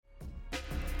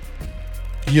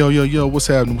Yo, what's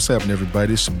happening,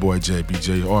 everybody? It's your boy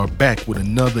JBJR back with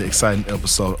another exciting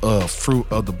episode of Fruit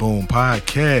of the Boom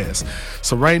podcast.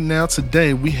 So right now,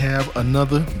 today, we have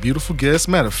another beautiful guest.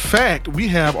 Matter of fact, we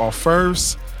have our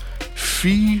first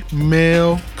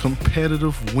female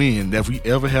competitive win that we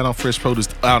ever had on Fresh Produce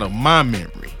out of my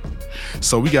memory.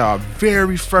 So we got our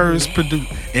very first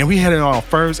producer, and we had it on our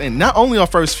first, and not only our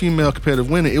first female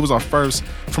competitive winner, it was our first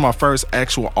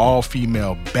actual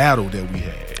all-female battle that we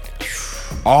had.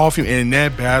 All female, and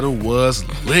that battle was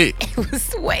lit. It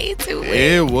was way too lit.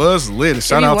 It was lit. If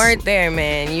you weren't there,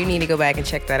 man, you need to go back and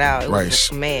check that out.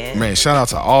 Man, shout out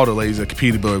to all the ladies that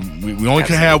competed, but we only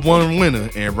can have one winner,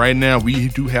 and right now we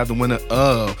do have the winner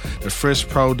of the Fresh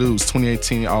Produce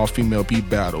 2018 All-Female Beat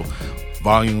Battle.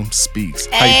 Volume Speaks.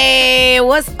 Hey,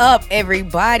 what's up,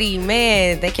 everybody?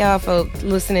 Man, thank y'all for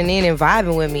listening in and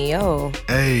vibing with me, yo.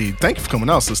 Hey, thank you for coming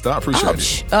out, sister. I appreciate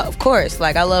it. Of course.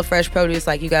 Like, I love Fresh Produce.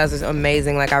 Like, you guys are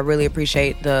amazing. Like, I really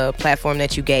appreciate the platform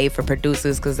that you gave for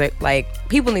producers because, like,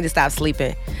 people need to stop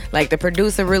sleeping. Like, the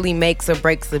producer really makes or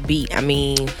breaks the beat. I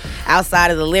mean,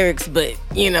 outside of the lyrics, but,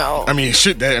 you know. I mean,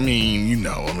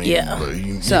 Yeah. But,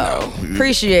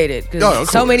 appreciate it.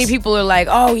 Because so many people are like,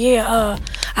 oh, yeah,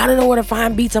 I don't know where to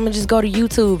find beats. I'm gonna just go to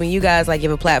YouTube, and you guys like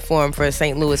give a platform for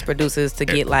St. Louis producers to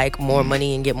get like more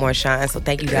money and get more shine. So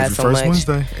thank you guys so much.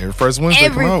 Every first Wednesday,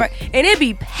 come out. And it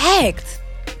be packed,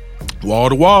 wall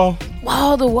to wall.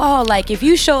 Like if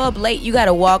you show up late, you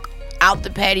gotta walk out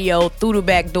the patio through the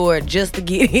back door just to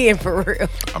get in, for real.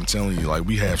 I'm telling you, like,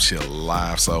 we have shit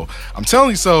live. So I'm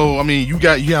telling you, I mean, you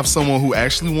have someone who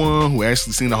actually won, who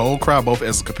actually seen the whole crowd, both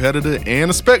as a competitor and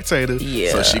a spectator.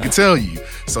 Yeah. So she can tell you.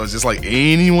 So it's just like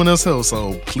anyone else.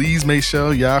 So please make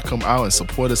sure y'all come out and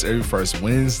support us every first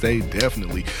Wednesday,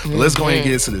 definitely. But let's go ahead and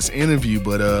get into this interview.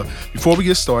 But before we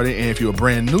get started, and if you're a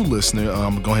brand new listener,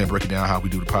 go ahead and break it down how we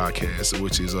do the podcast,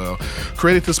 which is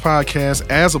created this podcast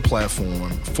as a platform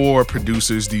for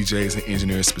producers, DJs, and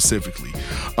engineers specifically,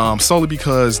 solely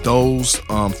because those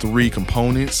three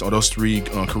components or those three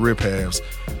career paths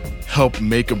help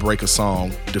make or break a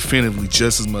song definitively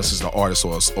just as much as the artist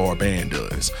or a band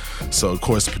does. So of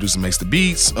course the producer makes the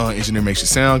beats, engineer makes you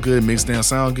sound good, makes them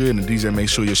sound good, and the DJ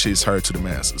makes sure your shit is heard to the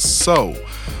masses. So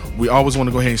we always want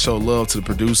to go ahead and show love to the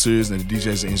producers and the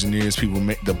DJs and engineers, people,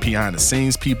 the behind the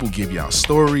scenes people, give y'all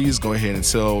stories, go ahead and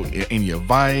tell any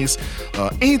advice,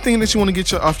 anything that you want to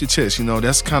get off your chest. You know,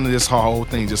 that's kind of this whole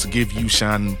thing, just to give you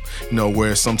shine, you know,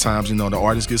 where sometimes, you know, the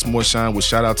artist gets more shine, with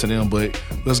shout out to them, but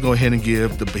let's go ahead and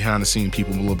give the behind the scene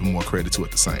people a little bit more credit too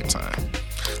at the same time.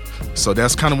 So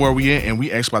that's kind of where we at, and we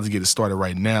actually about to get it started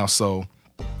right now. So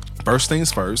first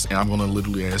things first, and I'm going to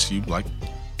literally ask you, like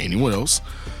anyone else,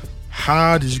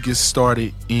 how did you get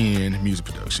started in music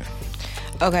production?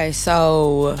 Okay,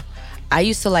 so I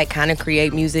used to like kind of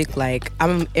create music. Like I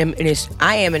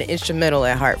am an instrumental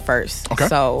at heart first. Okay.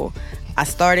 So I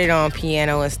started on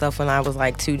piano and stuff when I was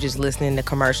like 2, just listening to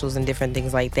commercials and different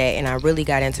things like that. And I really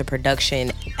got into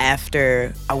production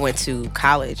after I went to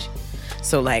college.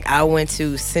 So, like, I went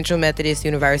to Central Methodist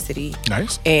University.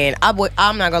 Nice. And I'm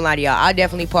not gonna lie to y'all, I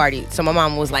definitely partied. So my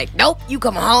mom was like, nope, you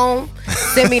come home.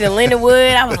 Send me to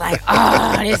Lindenwood. I was like,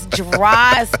 this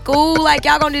dry school. Like,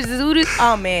 y'all gonna just do this?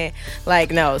 Oh, man. Like,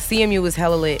 no, CMU was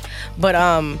hella lit. But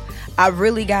I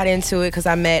really got into it because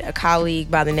I met a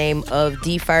colleague by the name of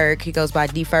D Ferg. He goes by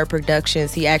D Ferg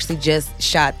Productions. He actually just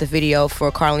shot the video for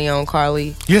Carly on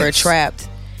Carly for Trapped.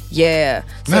 Yeah,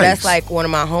 so nice. That's like one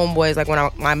of my homeboys, like one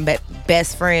of my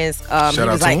best friends. He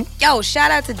was like, yo,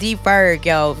 shout out to D Ferg,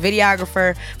 yo,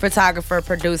 videographer, photographer,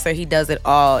 producer. He does it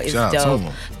all. It's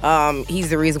dope. He's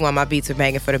the reason why my beats are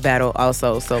banging for the battle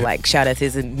also. So like, shout out to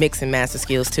his mix and master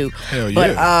skills too. Hell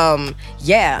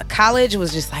yeah. But college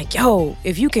was just like, yo,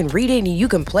 if you can read it and you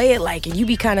can play it, like, and you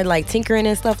be kind of like tinkering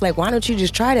and stuff, like, why don't you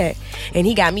just try that? And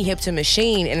he got me hip to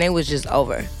Machine, and it was just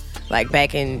over. Like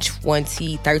back in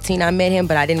 2013 I met him,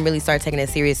 but I didn't really start taking it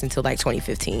serious until like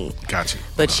 2015. Gotcha.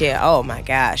 But yeah, oh my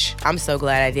gosh, I'm so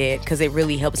glad I did, because it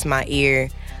really helps my ear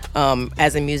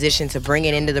as a musician to bring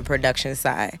it into the production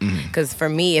side. Because for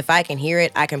me, if I can hear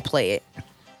it, I can play it.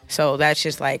 So that's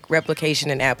just like replication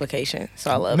and application.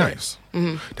 So I love it. Nice.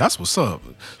 That's what's up.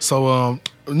 So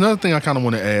another thing I kind of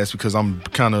want to ask, because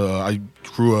I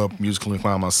grew up musically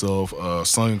inclined myself,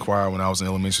 sung in choir when I was in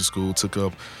elementary school, took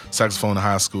up saxophone in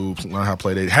high school, learned how to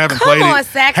play that. Come on,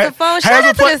 saxophone. Shout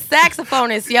out to the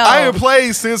saxophonist, yo. I haven't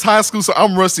played since high school, so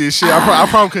I'm rusty as shit. I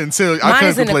probably couldn't tell. I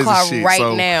couldn't play this shit. Mine's in the car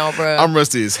right now, bro. I'm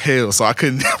rusty as hell, so I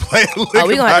couldn't play a lick. Oh,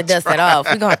 we gonna have to dust that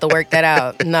off. We gonna have to work that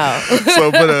out. No.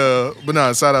 So, but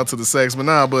nah, shout out to the sax. But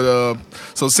nah,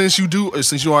 so since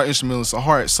you are instrumentalists at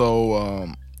heart,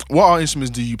 so what all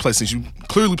instruments do you play? Since you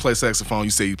clearly play saxophone, you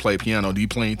say you play piano. Do you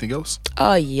play anything else?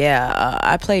 Oh yeah,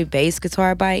 I play bass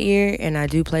guitar by ear, and I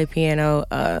do play piano,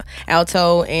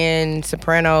 alto and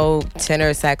soprano,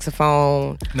 tenor,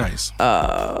 saxophone. Nice.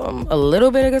 A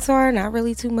little bit of guitar, not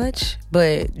really too much,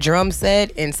 but drum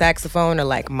set and saxophone are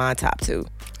like my top two.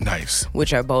 Nice.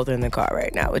 Which are both in the car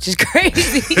right now, which is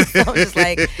crazy. So I'm just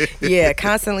like, yeah,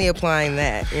 constantly applying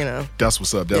that, you know. That's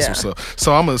what's up. That's what's up.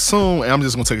 So I'm going to assume, and I'm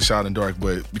just going to take a shot in the dark,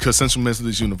 but because Central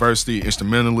Methodist University,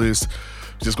 instrumentalist,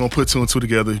 just going to put two and two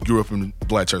together, grew up in the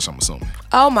black church, I'm assuming.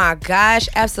 Oh my gosh,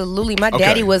 absolutely. My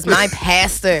daddy was my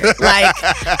pastor. Like,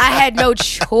 I had no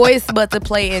choice but to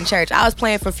play in church. I was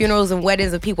playing for funerals and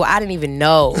weddings of people I didn't even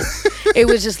know. It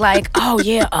was just like, oh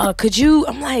yeah, could you?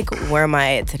 I'm like, where am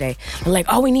I at today? They're like,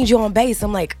 oh, we need you on bass.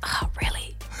 I'm like, oh,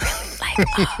 really? Like,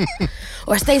 oh.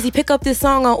 Or Stacey, pick up this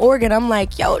song on organ. I'm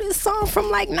like, yo, this song from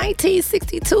like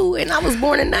 1962 and I was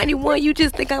born in 91. You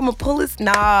just think I'm a pull this?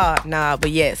 Nah. But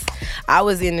yes, I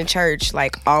was in the church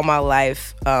like all my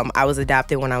life. I was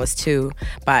adopted when I was 2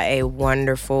 by a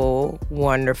wonderful,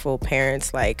 wonderful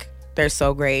parents. Like, they're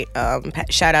so great.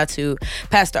 Shout out to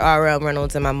Pastor R.L.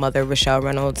 Reynolds and my mother, Rochelle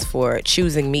Reynolds, for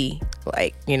choosing me.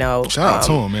 Like, you know. Shout out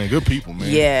to them, man. Good people,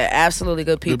 man. Yeah, absolutely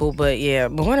good people. But yeah,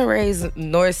 born and raised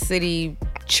North City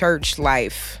church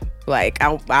life. Like,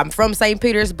 I'm from St.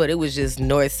 Peter's, but it was just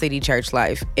North City church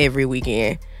life every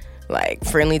weekend. Like,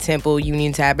 Friendly Temple,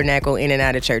 Union Tabernacle, in and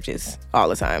out of churches all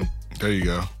the time. There you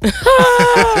go.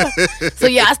 So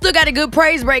yeah, I still got a good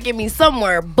praise break in me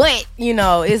somewhere, but you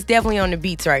know, it's definitely on the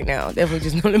beats right now. Definitely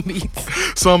just on the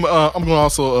beats. So I'm gonna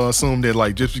also assume that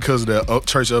like just because of the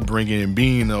church upbringing and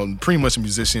being pretty much a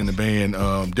musician in the band,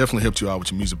 definitely helped you out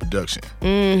with your music production.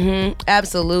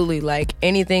 Absolutely. Like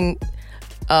anything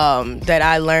that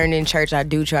I learned in church, I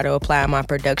do try to apply in my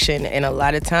production, and a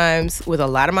lot of times with a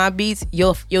lot of my beats,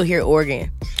 you'll hear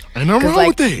organ. Ain't nothing wrong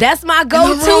with that. That's my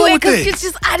go-to, because it's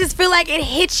just, I just feel like it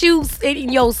hits you in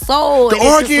your soul.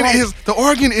 The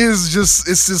organ is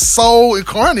just so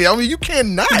incarnate. I mean, you can't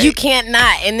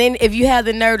not. And then if you have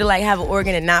the nerve to like have an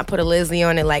organ and not put a Leslie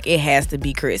on it, like it has to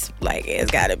be crisp. Like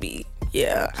it's gotta be.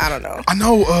 Yeah, I don't know. I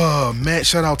know Matt,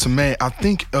 shout out to Matt. I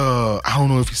think I don't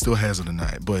know if he still has it or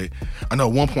not, but I know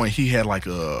at one point he had like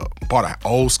bought an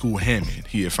old school Hammond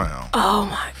he had found. Oh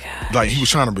my god. Like he was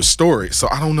trying to restore it. So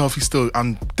I don't know if he still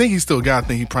think he still got it. I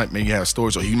think he probably maybe have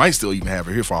storage, or he might still even have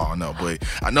it here for all I know. But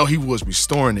I know he was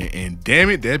restoring it, and damn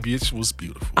it, that bitch was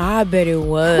beautiful. I bet it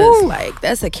was. Woo. Like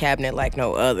that's a cabinet like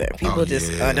no other. People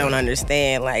don't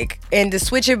understand. Like, and the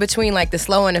switcher between like the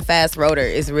slow and the fast rotor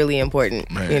is really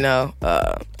important. Man. You know?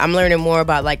 I'm learning more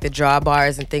about like the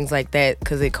drawbars and things like that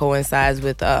because it coincides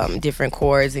with different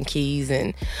chords and keys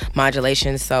and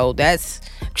modulations. So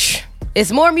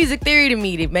it's more music theory to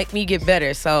me to make me get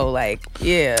better. So like,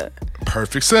 yeah.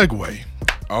 Perfect segue.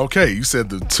 Okay, you said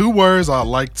the 2 words I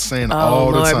like saying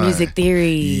all the time. Music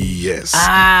theory. Yes.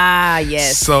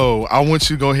 Yes. So I want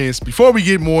you to go ahead, before we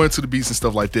get more into the beats and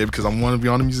stuff like that, because I want to be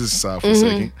on the musician side for a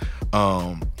second.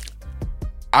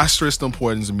 I stress the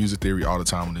importance of music theory all the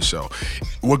time on this show.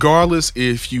 Regardless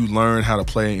if you learn how to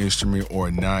play an instrument or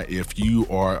not, if you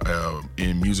are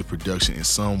in music production in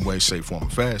some way, shape, form, or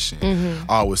fashion,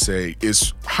 I would say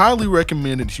it's highly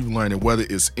recommended that you learn it, whether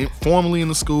it's formally in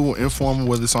the school, informal,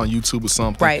 whether it's on YouTube or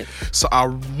something. Right. So I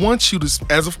want you to,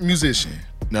 as a musician,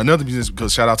 now another musician,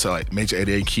 because shout out to like Major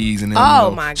 88 Keys and then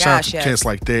my gosh, cats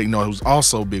like that, who's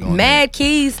also big on Mad that.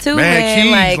 Keys too, Mad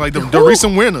man. Keys, like the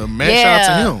recent winner. Shout out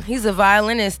to him. He's a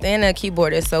violinist and a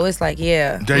keyboardist, so it's like,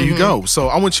 yeah. There you go. So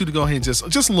I want you to go ahead and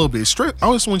just a little bit straight.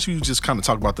 I just want you to just kind of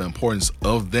talk about the importance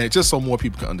of that, just so more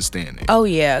people can understand it. Oh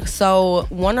yeah. So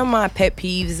one of my pet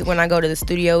peeves when I go to the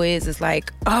studio is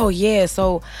like, oh yeah,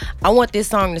 so I want this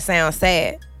song to sound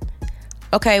sad.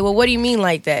 Okay, well, what do you mean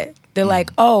like that? They're like,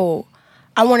 oh,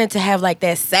 I want it to have like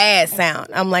that sad sound.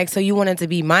 I'm like, so you want it to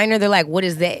be minor? They're like, what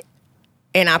is that?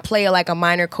 And I play like a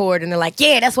minor chord, and they're like,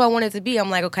 yeah, that's what I want it to be. I'm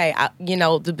like, okay,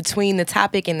 between the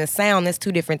topic and the sound, that's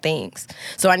 2 different things.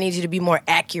 So I need you to be more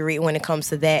accurate when it comes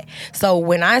to that. So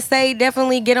when I say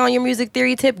definitely get on your music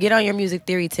theory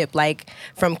tip, like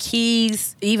from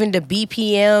keys, even to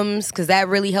BPMs, because that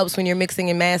really helps when you're mixing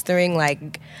and mastering.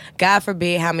 Like, God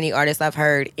forbid how many artists I've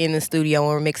heard in the studio when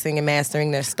we're mixing and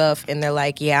mastering their stuff, and they're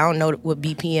like, yeah, I don't know what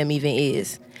BPM even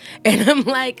is. And I'm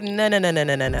like, no.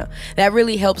 That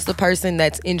really helps the person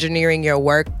that's engineering your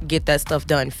work get that stuff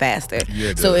done faster.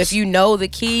 Yeah, so if you know the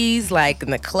keys, like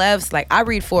the clefs, like I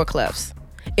read 4 clefs.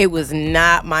 It was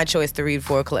not my choice to read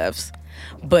 4 clefs.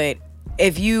 But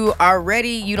if you are ready,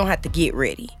 you don't have to get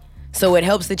ready. So it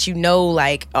helps that you know,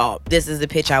 like, oh, this is the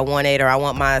pitch I wanted, or I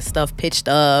want my stuff pitched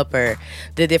up, or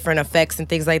the different effects and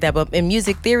things like that. But in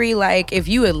music theory, like, if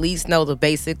you at least know the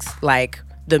basics, like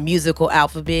the musical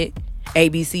alphabet, A,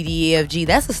 B, C, D, E, F, G,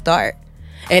 that's a start.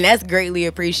 And that's greatly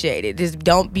appreciated. Just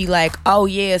don't be like, oh,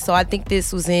 yeah, so I think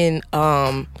this was in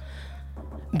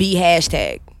B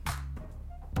hashtag.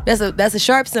 That's a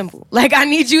sharp symbol. Like, I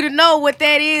need you to know what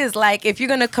that is. Like, if you're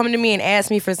going to come to me and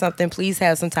ask me for something, please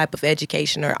have some type of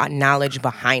education or knowledge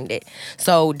behind it.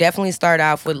 So definitely start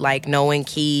off with, like, knowing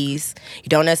keys. You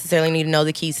don't necessarily need to know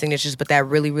the key signatures, but that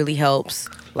really, really helps.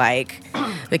 Like,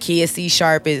 the key of C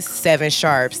sharp is 7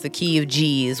 sharps. The key of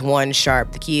G is 1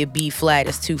 sharp. The key of B flat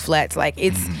is 2 flats. Like,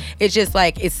 it's just,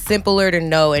 like, it's simpler to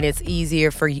know, and it's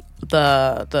easier for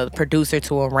the producer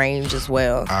to arrange as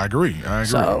well. I agree.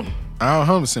 So, I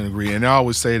 100% agree. And I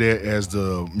always say that as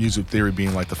the music theory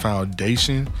being like the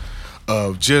foundation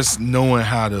of just knowing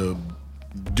how to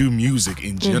do music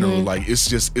in general. Like,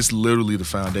 it's literally the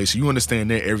foundation. You understand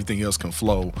that everything else can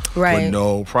flow with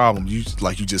no problem. You,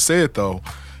 like you just said though,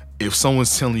 if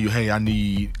someone's telling you, hey, I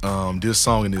need this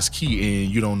song in this key,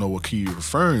 and you don't know what key you're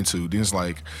referring to, then it's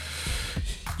like,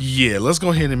 yeah, let's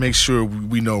go ahead and make sure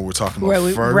we know what we're talking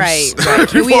about first. Right.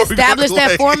 Can we establish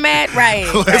that format?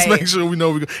 Right. Let's make sure we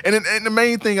know. And the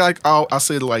main thing, like I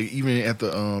said, like even at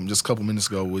the just a couple minutes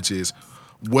ago, which is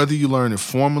whether you learn it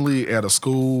formally at a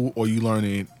school or you learn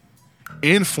it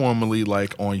informally,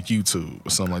 like on YouTube or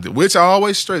something like that. Which I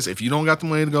always stress: if you don't got the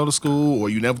money to go to school or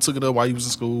you never took it up while you was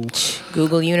in school,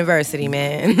 Google University,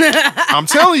 man. I'm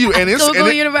telling you, and it's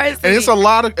University, and it's a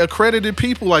lot of accredited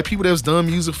people, like people that's done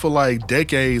music for like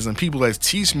decades, and people that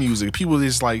teach music, people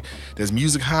that's like that's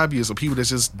music hobbyists, or people that's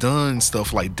just done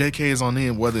stuff like decades on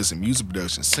end, whether it's in music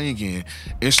production, singing,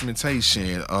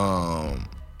 instrumentation,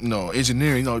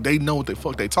 engineering. They know what the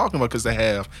fuck they talking about because they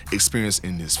have experience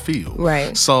in this field.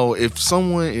 Right. So if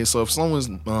someone's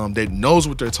that knows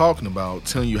what they're talking about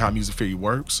telling you how music theory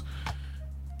works,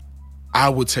 I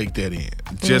would take that in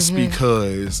just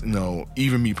because,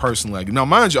 even me personally, like, now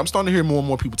mind you, I'm starting to hear more and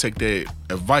more people take that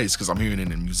advice because I'm hearing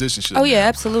it in musicianship. Oh, yeah,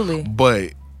 absolutely.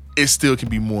 But it still can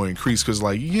be more increased because,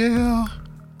 like, yeah,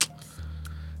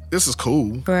 this is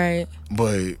cool. Right.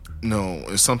 But,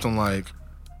 it's something like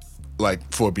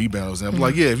for beat battles, and I'm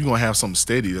like, yeah, if you're gonna have something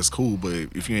steady, that's cool. But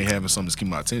if you ain't having something that's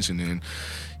keeping my attention, then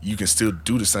you can still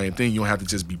do the same thing. You don't have to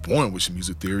just be born with your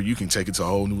music theory. You can take it to a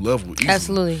whole new level easily.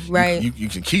 Absolutely, right. You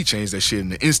can key change that shit in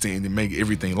the instant and then make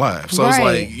everything live. So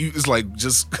it's like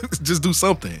just do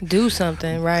something. Do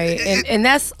something, right? And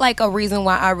that's like a reason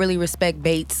why I really respect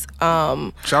Bates.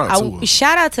 Shout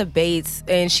out to Bates,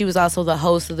 and she was also the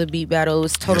host of the beat battle. It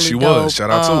was totally she dope. Was.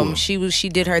 Shout out to her. She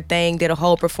did her thing, did a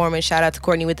whole performance. Shout out to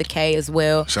Courtney with the K as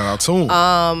well. Shout out to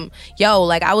him.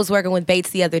 Like I was working with Bates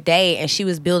the other day, and she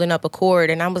was building up a chord,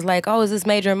 and I was like, oh, is this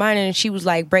major and minor? And she was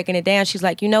like breaking it down. She's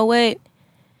like, you know what?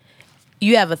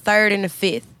 You have a third and a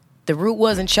fifth. The root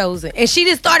wasn't chosen. And she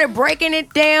just started breaking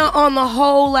it down on the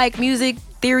whole like music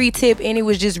theory tip, and it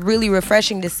was just really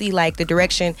refreshing to see like the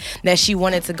direction that she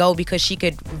wanted to go, because she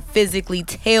could physically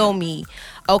tell me,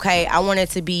 okay, I want it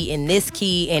to be in this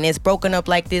key and it's broken up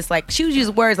like this. Like she would use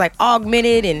words like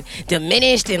augmented and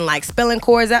diminished and like spelling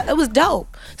chords out. It was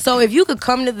dope. So if you could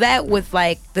come to that with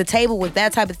like the table with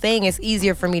that type of thing, it's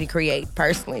easier for me to create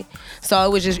personally. So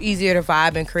it was just easier to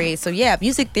vibe and create. So yeah,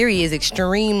 music theory is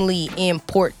extremely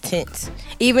important.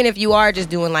 Even if you are just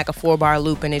doing like a 4-bar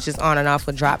loop and it's just on and off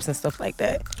with drops and stuff like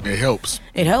that. It helps.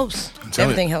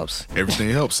 Everything helps. Everything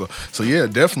helps. So yeah,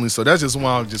 definitely. So that's just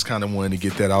why I just kind of wanted to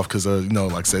get that off, because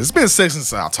like I said, it's been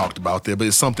since I talked about that, but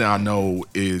it's something I know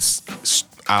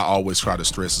I always try to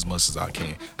stress as much as I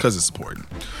can because it's important.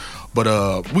 But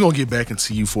we're gonna get back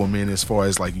into you for a minute as far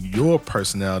as like your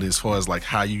personality, as far as like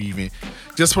how you even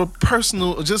just for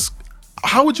personal, just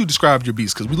how would you describe your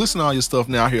beats? Because we listen to all your stuff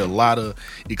now. I hear a lot of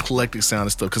eclectic sound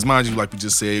and stuff. Because mind you, like we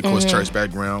just said, of course, church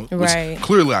background, which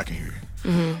clearly I can hear.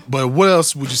 But what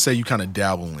else would you say you kind of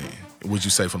dabble in? Would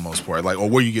you say for the most part, like, or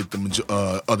where you get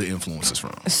the other influences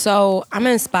from? So I'm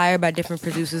inspired by different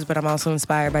producers, but I'm also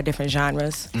inspired by different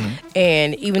genres.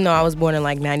 And even though I was born in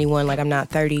like 91, like I'm not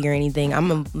 30 or anything, I'm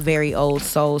a very old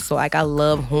soul. So like I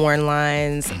love horn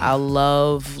lines. I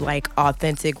love like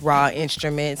authentic raw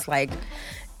instruments, like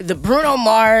the Bruno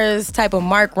Mars type of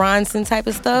Mark Ronson type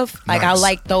of stuff. Like I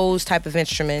like those type of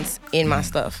instruments in my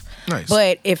stuff. Nice.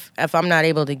 But if I'm not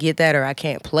able to get that or I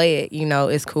can't play it,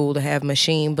 it's cool to have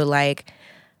machine. But like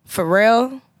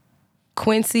Pharrell,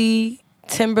 Quincy,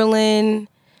 Timberland,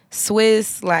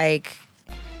 Swiss, like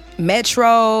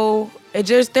Metro,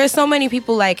 there's so many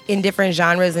people like in different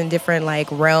genres and different like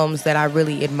realms that I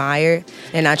really admire,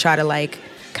 and I try to like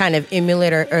kind of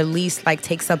emulate or at least like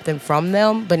take something from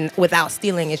them, but without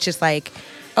stealing. It's just like,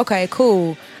 okay,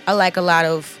 cool. I like a lot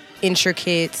of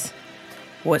intricate,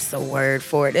 what's the word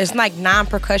for it? It's like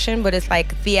non-percussion, but it's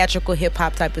like theatrical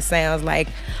hip-hop type of sounds. Like,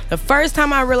 the first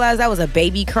time I realized I was a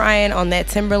baby crying on that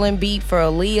Timberland beat for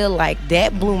Aaliyah, like,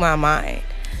 that blew my mind.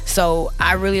 So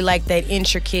I really like that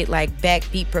intricate, like,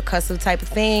 backbeat percussive type of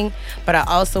thing, but I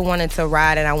also wanted to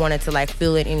ride and I wanted to, like,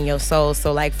 feel it in your soul.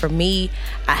 So, like, for me,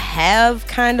 I have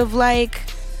kind of, like,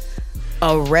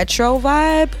 a retro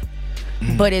vibe,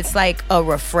 but it's like a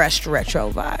refreshed retro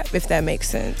vibe, if that makes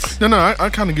sense. No, I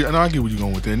kind of get, and I get where you're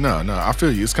going with that. No, I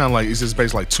feel you. It's kind of like, it's just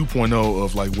based like 2.0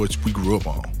 of like what we grew up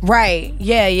on. Right.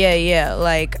 Yeah.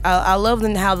 Like, I love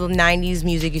how the 90s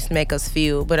music used to make us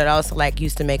feel, but it also like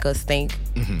used to make us think.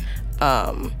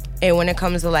 And when it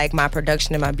comes to like my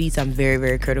production and my beats, I'm very,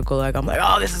 very critical. Like, I'm like,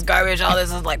 oh, this is garbage. Oh,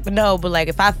 this is like, but no, but like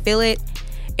if I feel it,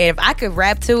 and if I could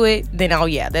rap to it, then oh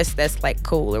yeah, that's like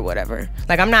cool or whatever.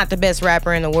 Like, I'm not the best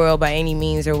rapper in the world by any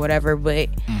means or whatever, but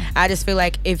I just feel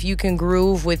like if you can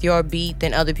groove with your beat,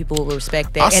 then other people will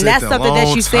respect that. And that's something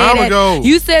that you said.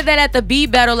 You said that at the beat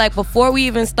battle, like before we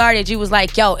even started. You was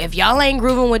like, yo, if y'all ain't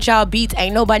grooving with y'all beats,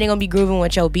 ain't nobody gonna be grooving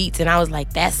with your beats. And I was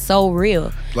like, that's so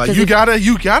real. Like, you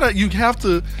have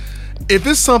to. If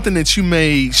it's something that you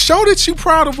made, show that you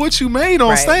proud of what you made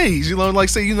on stage. You know, like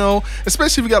say, you know,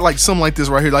 especially if you got like something like this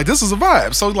right here, like this is a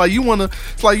vibe. So like you wanna,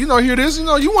 it's like, you know, here it is. You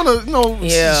know, you wanna, you know,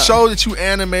 show that you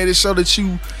animated, show that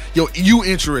you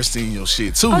interested in your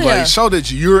shit too. Like show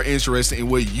that you're interested in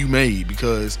what you made,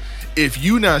 because if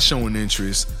you not showing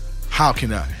interest, how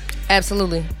can I?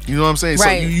 Absolutely. You know what I'm saying?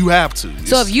 Right. So you have to.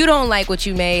 So if you don't like what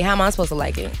you made, how am I supposed to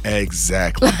like it?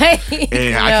 Exactly.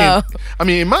 And I can't. I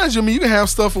mean, mind you, you can have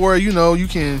stuff where, you know, you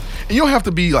can, and you don't have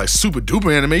to be like super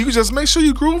duper anime. You can just make sure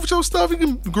you groove with your stuff. You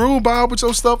can groove vibe with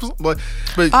your stuff. But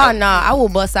I will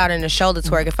bust out in the shoulder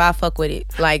twerk if I fuck with it.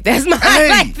 Like, that's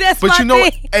my that's but my you know,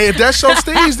 thing. Hey, if that show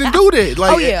stays, then do that.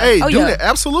 Like, do yeah. that.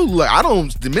 Absolutely. Like, I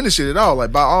don't diminish it at all.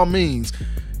 Like, by all means,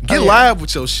 get live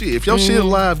with your shit. If your shit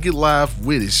live, get live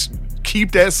with it.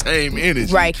 Keep that same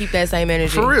energy. Right, keep that same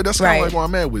energy. For real, that's kind of like where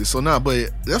I'm at with it. So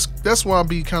but that's why I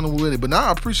be kind of with it. But now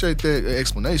I appreciate that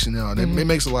explanation now. That it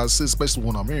makes a lot of sense, especially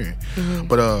when I'm hearing.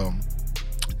 But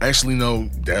actually, no,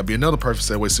 that'd be another perfect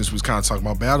segue since we was kind of talking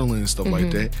about battling and stuff like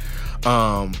that.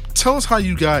 Tell us how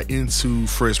you got into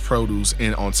Fresh Produce,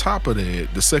 and on top of that,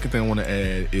 the second thing I want to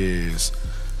add is,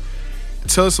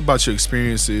 tell us about your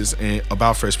experiences and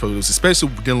about Fresh Produce, especially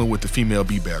dealing with the female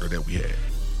beat battle that we had.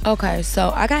 Okay,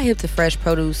 so I got hip to Fresh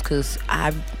Produce because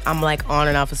I'm like on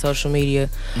and off of social media.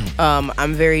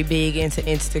 I'm very big into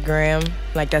Instagram.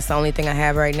 Like, that's the only thing I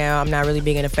have right now. I'm not really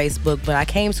big into Facebook, but I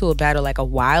came to a battle like a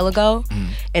while ago,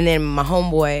 and then my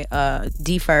homeboy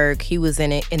D-Ferg, he was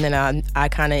in it, and then I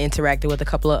kind of interacted with a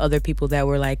couple of other people that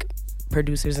were like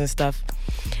producers and stuff.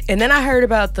 And then I heard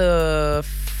about the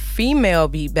female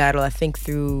beat battle, I think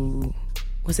through,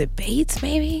 was it Bates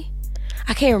maybe?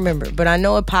 I can't remember, but I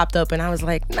know it popped up, and I was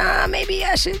like, nah, maybe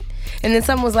I should. And then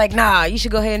someone was like, nah, you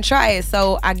should go ahead and try it.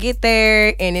 So I get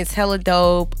there, and it's hella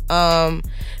dope.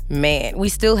 Man, we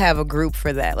still have a group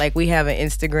for that. Like, we have an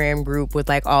Instagram group with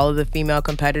like all of the female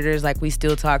competitors. Like, we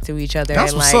still talk to each other.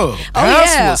 That's and what's like, up.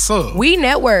 That's what's up. We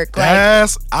network.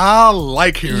 I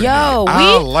like hearing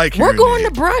that. We're going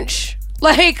to brunch.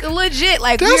 Like, legit.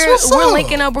 Like, we're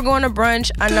linking up. We're going to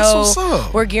brunch. I know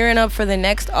we're gearing up for the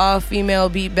next all-female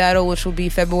beat battle, which will be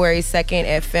February 2nd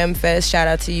at FemFest. Shout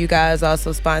out to you guys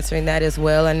also sponsoring that as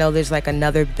well. I know there's like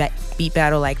another beat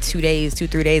battle like 3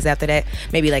 days after that.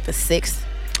 Maybe like the 6th.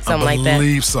 Something like that. I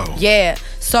believe so. Yeah.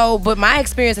 So, but my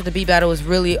experience at the beat battle was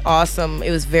really awesome.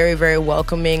 It was very, very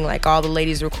welcoming. Like, all the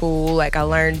ladies were cool. Like, I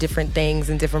learned different things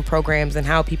and different programs and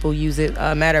how people use it.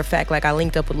 Matter of fact, like, I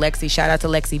linked up with Lexi. Shout out to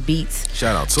Lexi Beats.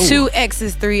 Shout out to 2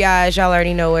 X's, 3 I's. Y'all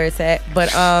already know where it's at.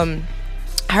 But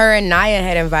her and Naya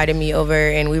had invited me over,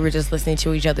 and we were just listening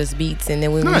to each other's beats. And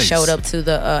then when we showed up to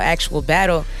the actual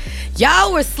battle,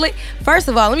 y'all were slick. First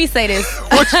of all, let me say this.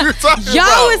 What you talking about?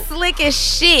 Y'all were slick as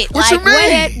shit. What you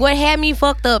mean? What had me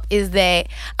fucked up is that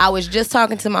I was just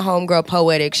talking to my homegirl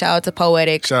Poetic. Shout out to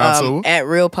Poetic. Shout out to at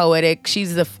Real Poetic.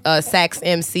 She's the sax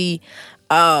MC.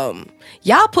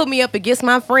 Y'all put me up against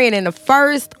my friend in the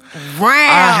first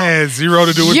round. I had zero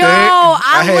to do with that.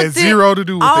 I had zero to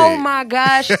do with that. Oh my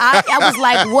gosh. I was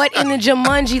like, what in the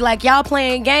Jumanji? Like, y'all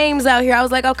playing games out here. I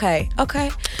was like, okay.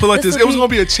 Put like this. It was going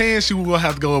to be a chance you were going to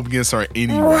have to go up against her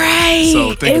anyway. Right.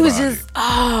 So think it was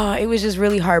it was just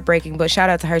really heartbreaking. But shout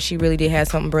out to her. She really did have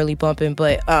something really bumping.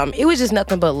 But it was just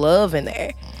nothing but love in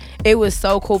there. It was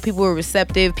so cool. People were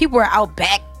receptive. People were out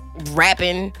back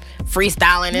rapping,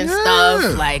 freestyling and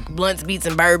stuff, like blunts, beats,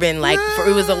 and bourbon. Like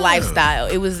it was a lifestyle.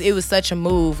 It was such a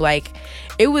move. Like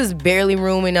it was barely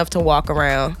room enough to walk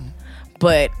around,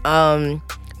 but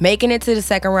making it to the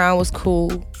second round was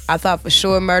cool. I thought for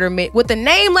sure with the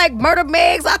name like Murder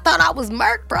Megs, I thought I was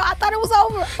murked, bro. I thought it was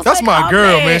over. That's like, my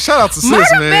girl, man. Shout out to Sis,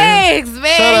 Murder man. Megs,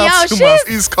 man. Shout out to my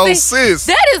East Coast sis.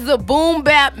 That is the boom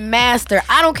bap master.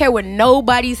 I don't care what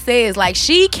nobody says. Like,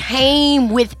 she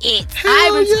came with it. I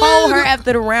even told her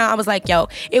after the round, I was like, yo,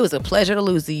 it was a pleasure to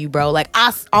lose to you, bro. Like,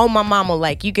 on my mama,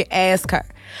 like, you can ask her.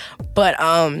 But,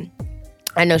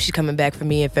 I know she's coming back for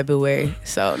me in February,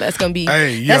 so that's gonna be.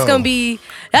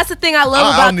 That's the thing I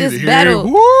love about this battle,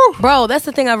 bro. That's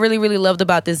the thing I really, really loved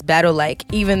about this battle. Like,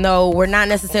 even though we're not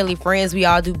necessarily friends, we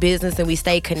all do business and we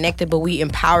stay connected, but we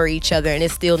empower each other, and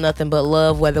it's still nothing but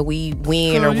love, whether we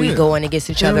win or we go in against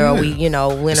each other or we, win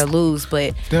or lose.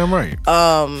 But damn right.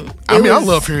 I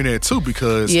love hearing that too,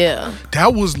 because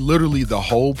that was literally the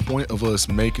whole point of us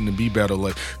making the beat battle,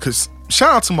 like, because.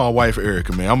 Shout out to my wife,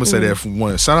 Erica, man. I'm going to say that for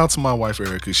one. Shout out to my wife,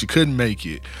 Erica. She couldn't make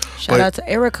it. Shout out to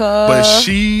Erica. But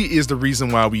she is the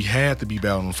reason why we had to be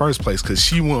battle in the first place, because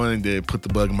she wanted to put the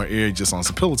bug in my ear just on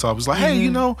some pillow talk. It was like, hey,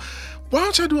 why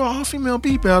don't y'all do an all-female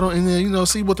beat battle and then,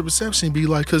 see what the reception be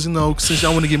like? Because, since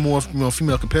y'all want to get more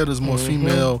female competitors, more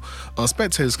female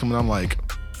spectators coming, I'm like,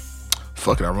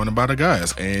 fuck it, I run it by the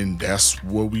guys. And that's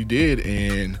what we did.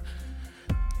 And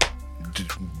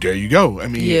there you go. I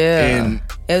mean, and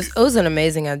it was an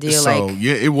amazing idea. So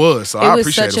it was. So I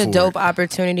appreciate it. It was such a dope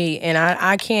opportunity, and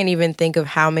I can't even think of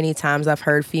how many times I've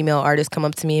heard female artists come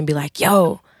up to me and be like,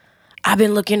 "Yo, I've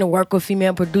been looking to work with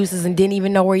female producers and didn't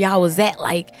even know where y'all was at."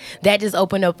 Like, that just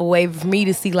opened up a way for me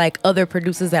to see like other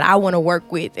producers that I want to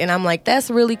work with, and I'm like, that's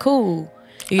really cool.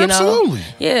 Absolutely.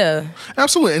 Yeah.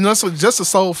 Absolutely. And that's just the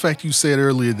sole fact you said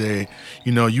earlier that,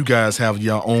 you guys have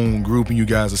your own group and you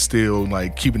guys are still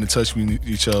like keeping in touch with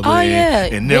each other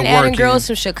and networking. Adding girls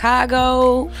from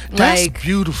Chicago. That's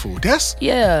beautiful. That's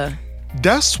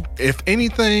if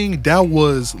anything, that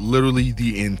was literally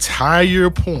the entire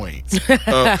point.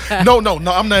 No,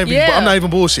 I'm not even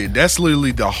bullshit. That's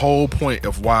literally the whole point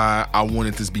of why I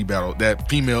wanted this beat battle, that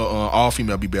all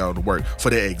female beat battle to work,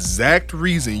 for the exact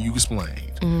reason you explained.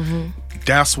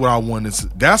 That's what I wanted.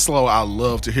 That's what I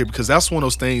love to hear, because that's one of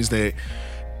those things that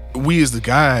we as the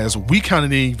guys, we kind of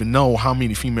didn't even know how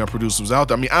many female producers was out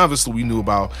there. I mean, obviously we knew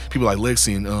about people like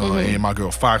Lexi and my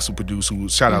girl Fox, who produced, who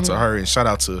shout out to her, and shout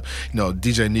out to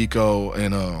DJ Nico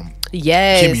and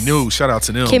Kimmy New. Shout out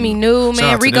to them. Kimmy New,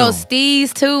 man. Rico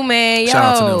Steez too, man. Yo, shout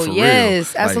out to them for real.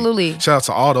 Absolutely. Like, shout out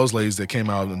to all those ladies that came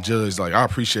out and judged. Like, I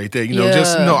appreciate that.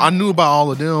 I knew about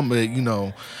all of them, but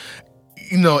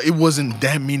it wasn't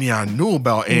that many I knew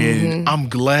about, and I'm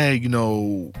glad,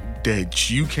 that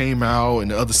you came out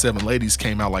and the other 7 ladies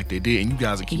came out like they did, and you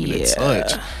guys are keeping in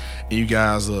touch, and you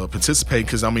guys participate,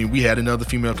 because we had another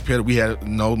female competitor. We had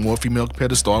more female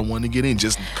competitors start wanting to get in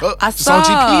just on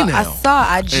GP now.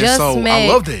 I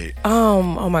love that.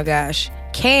 Oh my gosh.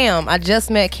 Cam, I just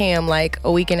met Cam like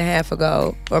a week and a half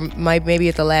ago, or maybe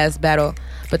at the last battle,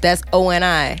 but that's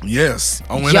ONI. Yes,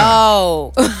 ONI.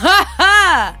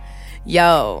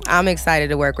 Yo, I'm excited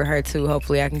to work with her too.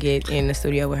 Hopefully I can get in the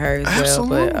studio with her as well.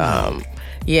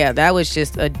 But that was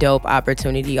just a dope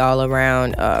opportunity all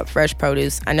around. Fresh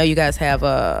Produce. I know you guys have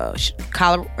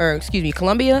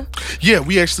Columbia. Yeah,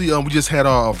 we actually we just had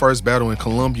our first battle in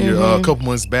Columbia a couple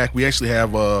months back. We actually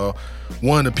have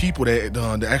one of the people that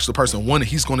the actual person won it.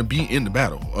 He's going to be in the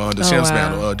battle, the champs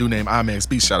battle. A dude named IMAX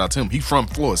Beast. Shout out to him. He's from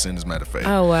Florida, as a matter of fact.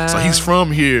 Oh wow! So he's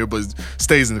from here, but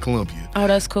stays in Columbia. Oh,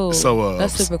 that's cool. So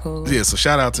that's super cool. Yeah, so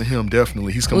shout out to him.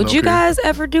 Definitely, he's coming. Would you guys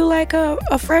ever do like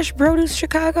a Fresh Produce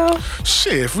Chicago?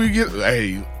 Shit, if we get,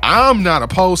 I'm not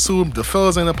opposed to it. The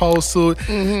fellas ain't opposed to it.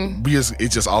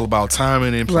 It's just all about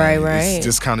timing and planning. Right. It's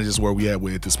just kind of just where we at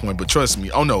with at this point. But trust me,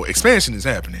 expansion is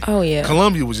happening. Oh yeah.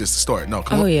 Columbia was just the start. No,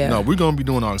 we're gonna be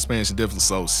doing our expansion definitely.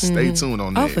 So stay tuned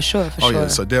on that. Oh, for sure. Yeah,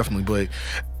 so definitely. But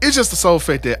it's just the sole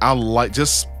fact that I like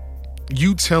just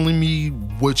you telling me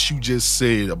what you just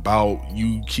said about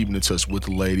you keeping in touch with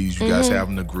the ladies, you guys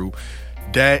having a group.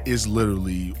 That is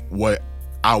literally what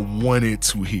I wanted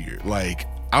to hear. Like,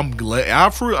 I'm glad.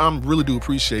 I really do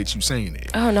appreciate you saying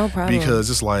it. Oh, no problem. Because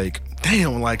it's like,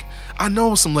 damn, like, I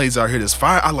know some ladies out here that's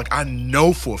fire. I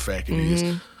know for a fact it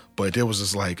is. But there was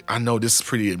just like, I know this is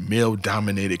pretty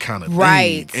male-dominated kind of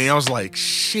thing. And I was like,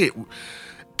 shit,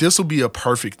 this will be a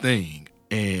perfect thing.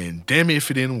 And damn it if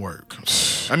it didn't work.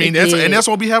 I mean, that's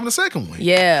why we having a second one.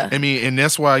 Yeah. I mean, and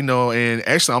that's why, and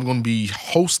actually I'm going to be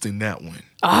hosting that one.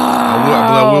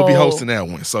 I will be hosting that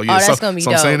one. So yeah, that's gonna be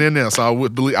so I'm saying that now. So I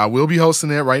will be hosting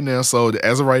that right now. So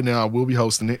as of right now, I will be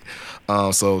hosting it.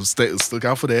 So look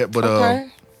out for that. But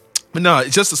but no,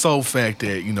 it's just the sole fact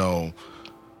that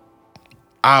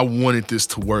I wanted this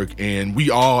to work, and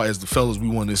we all, as the fellas, we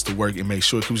wanted this to work and make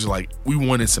sure, because it was like we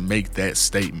wanted to make that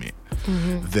statement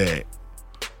that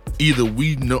either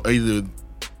we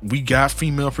got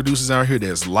female producers out here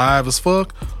that's live as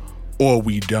fuck, or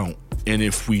we don't. And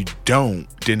if we don't,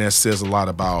 then that says a lot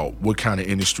about what kind of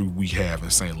industry we have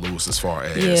in St. Louis as far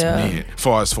as men,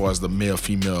 as far as the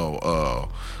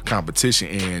male-female competition.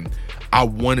 And I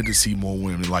wanted to see more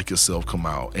women like yourself come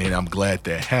out, and I'm glad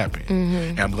that happened.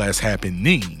 And I'm glad it's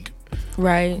happening.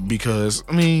 Right. Because,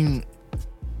 I mean,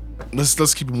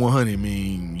 let's keep it 100. I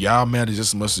mean, y'all matter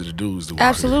just as much as the dudes do.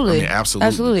 Absolutely. I mean,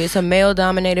 absolutely. It's a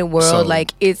male-dominated world. So,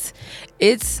 like, it's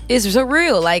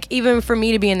surreal. Like, even for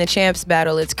me to be in the champs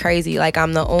battle, it's crazy. Like,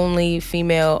 I'm the only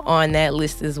female on that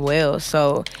list as well.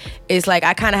 So it's like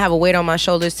I kind of have a weight on my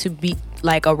shoulders to be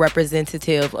like a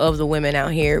representative of the women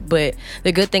out here. But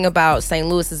the good thing about St.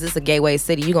 Louis is it's a gateway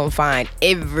city. You're gonna find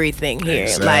everything here.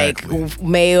 Exactly. Like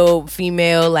male,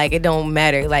 female, like it don't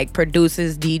matter. Like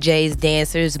producers, DJs,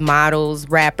 dancers, models,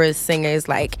 rappers, singers,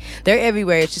 like they're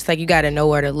everywhere. It's just like you gotta know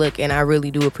where to look. And I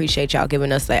really do appreciate y'all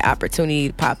giving us that opportunity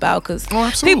to pop out, because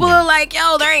people are like,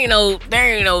 yo, there ain't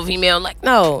no female. Like,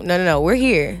 no, we're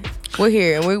here. We're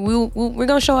here, and we're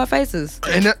gonna show our faces.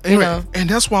 And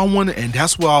that's what I want, and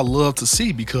that's what I love to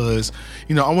see, because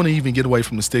I want to even get away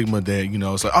from the stigma that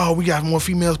it's like, oh, we got more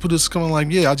females producers coming.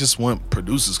 Like, yeah, I just want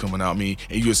producers coming out me,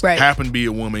 and you just happen to be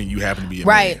a woman, you happen to be a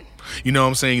man. You know what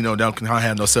I'm saying? That can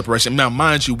have no separation. Now,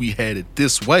 mind you, we had it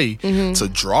this way to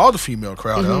draw the female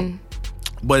crowd out,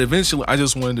 but eventually, I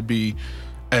just wanted to be,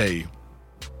 hey,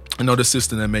 I know this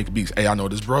sister that make beats. Hey, I know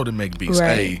this bro that make beats.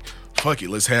 Hey, fuck it,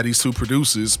 let's have these two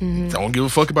producers. Don't give a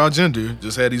fuck about gender.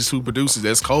 Just have these two producers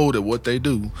that's cold at what they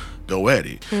do. Go at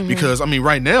it. Because I mean,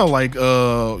 right now, like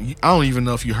I don't even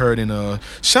know if you heard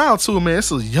shout out to her, man.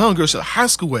 It's a young girl, she's high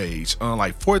school age,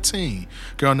 like 14.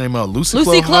 Girl named Lucy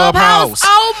Clubhouse.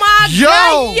 Oh my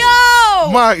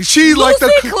god, yo! She Lucy like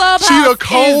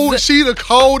she the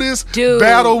coldest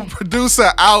battle producer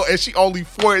out, and she only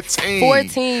 14.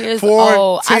 14 years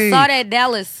old. I saw that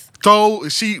Dallas. So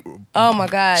oh my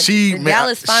god, the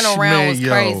Dallas final round was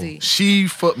crazy. She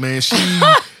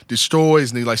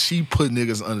destroys niggas. Like, she put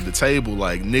niggas under the table,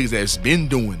 like niggas that's been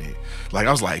doing it. Like,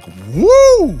 I was like,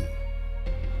 woo.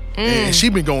 And she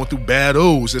been going through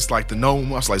battles. It's like the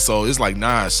gnome. I was like, so it's like,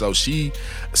 nah. So she's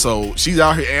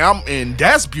out here, and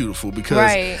that's beautiful,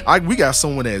 because we got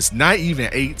someone that's not even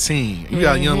 18. You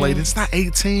got a young lady that's not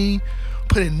 18.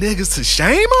 Putting niggas to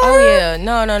shame on her? Oh yeah,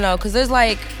 no, because there's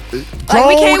like we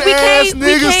can't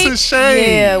niggas to shame.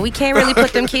 Yeah, we can't really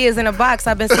put them kids in a box.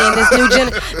 I've been seeing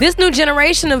this new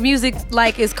generation of music,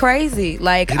 like, is crazy.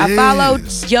 Like, I follow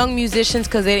young musicians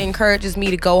because it encourages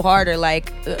me to go harder.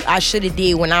 Like I should have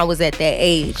did when I was at that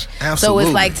age. Absolutely. So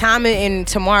it's like time and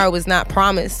tomorrow is not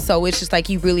promised. So it's just like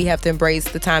you really have to embrace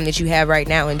the time that you have right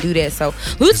now and do that. So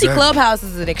Lucy Clubhouse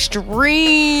is an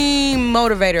extreme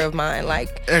motivator of mine.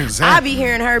 Like, I be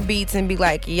hearing her beats and be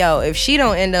like, yo, if she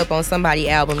don't end up on somebody's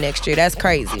album next year, that's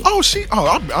crazy.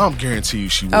 I'm guarantee you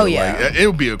she will. Oh yeah, like, it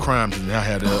would be a crime to not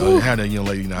have that young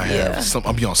lady not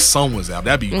have be on someone's album.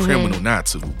 That'd be criminal not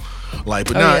to. Like,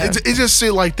 but it's just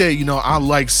shit like that. I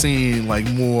like seeing like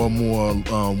more and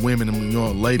more women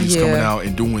and ladies coming out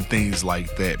and doing things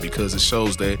like that, because it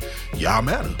shows that y'all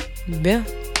matter. Yeah.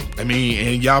 I mean,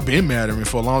 and y'all been mattering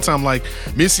for a long time. Like,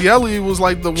 Missy Elliott was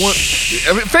like the one.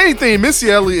 I mean, if anything,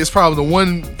 Missy Elliott is probably the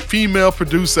one female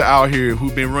producer out here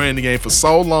who's been running the game for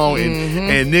so long,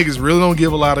 and niggas really don't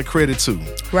give a lot of credit to.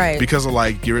 Right. Because of,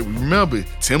 like, remember,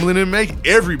 Timbaland didn't make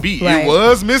every beat. Right. It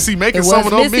was Missy making some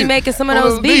of those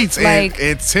beats.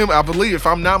 And Tim, I believe, if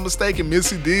I'm not mistaken,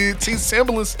 Missy did teach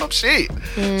Timbaland some shit.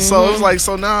 So it was like,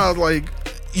 so now, like,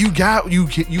 you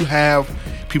have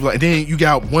people like, then you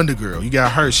got Wonder Girl. You got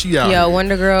her. She out here.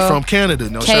 Wonder Girl from Canada.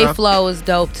 No, K-Flow is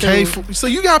dope too. So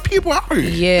you got people out here.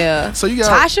 Yeah. So you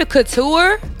got Tasha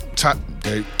Couture.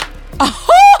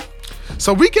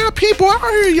 So we got people out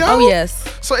here, yo. Oh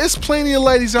yes. So it's plenty of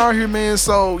ladies out here, man.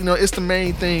 So it's the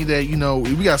main thing that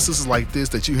we got sisters like this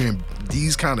that you hearing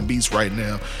these kind of beats right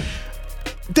now.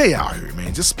 they out here,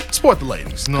 man. Just support the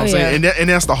ladies. You know what I'm saying? And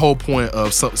that's the whole point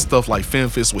of stuff like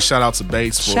FemFest. Well, shout out to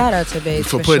Bates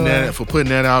for putting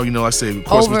that out. You know, like I said, of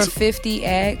course, over 50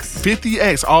 acts. 50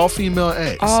 acts, all female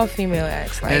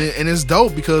acts. Like. And it's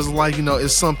dope because, like, you know,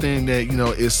 it's something that, you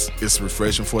know, it's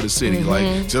refreshing for the city.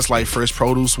 Like, just like Fresh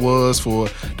Produce was for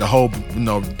the whole, you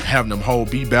know, having them whole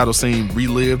beat battle scene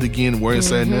relived again where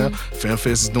it's at now.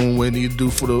 FemFest is doing what it need to do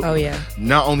for the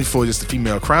not only for just the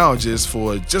female crowd, just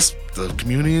for just the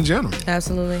community in general.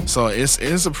 Absolutely. So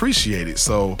it's appreciated.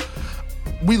 So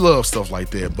we love stuff like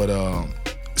that. But I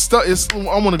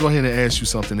want to go ahead and ask you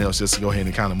something else, just to go ahead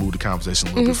and kind of move the conversation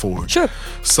a little bit forward. Sure.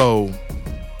 So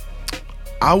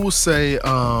I would say,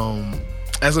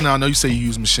 as of now, I know you say you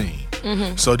use Machine.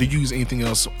 So do you use anything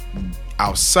else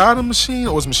outside of Machine,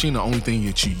 or is Machine the only thing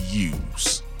that you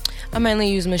use? I mainly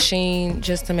use Machine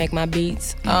just to make my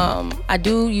beats. I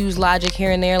do use Logic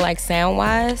here and there, like sound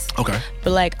wise. Okay.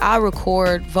 But like I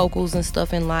record vocals and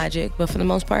stuff in Logic, but for the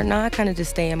most part, I kind of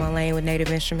just stay in my lane with native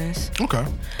instruments. Okay.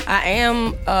 I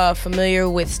am familiar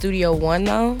with Studio One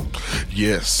though.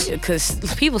 Yes.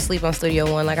 Because people sleep on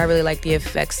Studio One. Like I really like the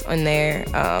effects on there.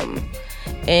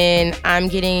 And I'm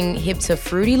getting hip to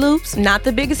Fruity Loops. Not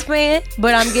the biggest fan,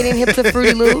 but I'm getting hip to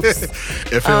Fruity Loops.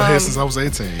 FL has since I was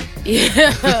 18.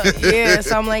 Yeah.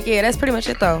 So I'm like, that's pretty much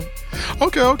it though.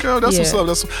 Okay. That's what's up.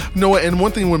 You know what? And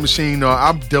one thing with Machine,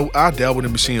 I dabbled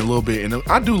in Machine a little bit, and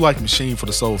I do like Machine for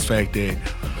the sole fact that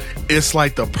it's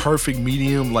like the perfect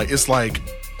medium. Like it's like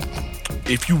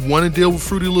if you want to deal with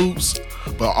Fruity Loops,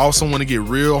 but also want to get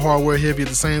real hardware heavy at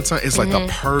the same time, it's like the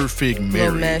perfect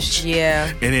marriage. Mesh, yeah.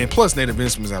 And then plus native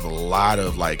instruments have a lot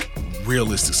of like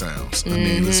realistic sounds. I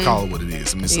mean, let's call it what it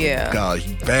is. I mean, it's a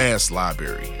vast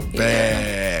library.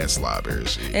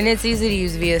 Shit. And it's easy to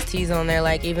use VSTs on there,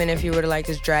 like even if you were to like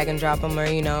just drag and drop them or,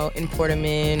 you know, import them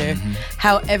in or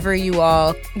however you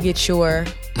all get your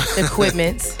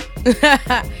equipment.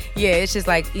 It's just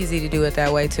like easy to do it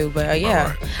that way too. But I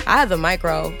have the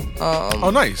micro.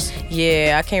 Nice.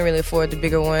 Yeah, I can't really afford the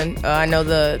bigger one. I know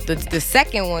the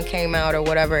second one came out or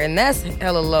whatever, and that's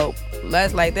hella low.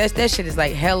 That's like that shit is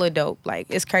like hella dope. Like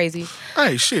it's crazy.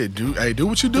 Hey, shit, do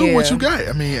what you do, what you got.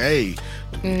 I mean, hey,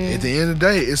 at the end of the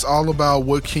day, it's all about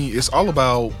it's all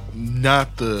about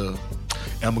not the.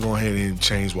 I'm gonna go ahead and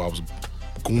change what I was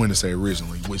going to say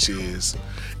originally, which is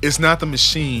it's not the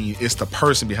machine, it's the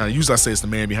person behind it. Usually I say it's the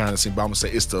man behind the scene, but I'm gonna say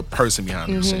it's the person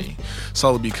behind the machine.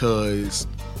 Solely because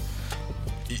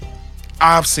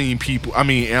I've seen people, I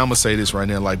mean, and I'm gonna say this right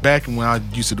now, like back when I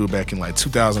used to do it back in like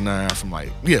 2009, from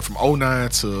 09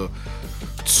 to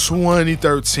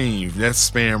 2013, that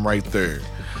span right there.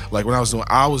 Like when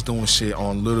I was doing shit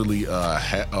on literally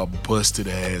a busted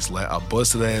ass laptop.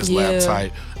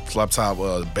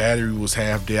 Battery was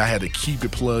half dead. I had to keep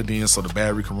it plugged in so the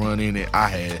battery could run in it. I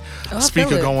had a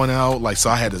speaker going out, like, so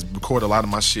I had to record a lot of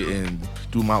my shit and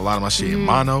do a lot of my shit in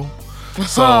mono.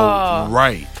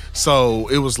 So so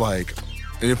it was like,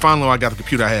 and then finally I got the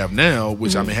computer I have now,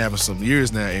 which I've been having some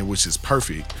years now, and which is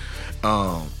perfect.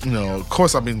 You know, of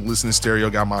course I've been listening to stereo,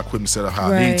 got my equipment set up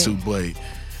how I need to, but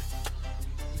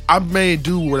I may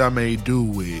do what I may do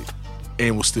with,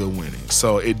 and we're still winning.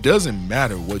 So it doesn't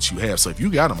matter what you have. So if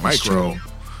you got a micro,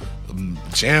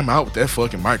 jam out with that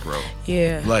fucking micro.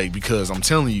 Yeah. Like, because I'm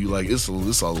telling you, like, it's a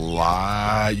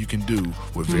lot you can do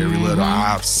with very little.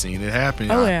 I've seen it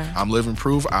happen. I'm living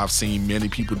proof. I've seen many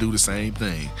people do the same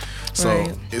thing.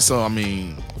 So I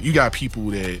mean, you got people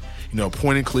that, you know,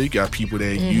 point and click. Got people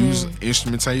that use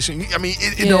instrumentation. I mean,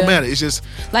 it don't matter. It's just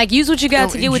like use what you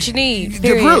got to get what you need.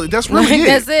 That's really it.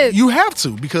 That's it. You have to,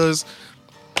 because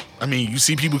I mean, you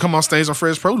see people come on stage on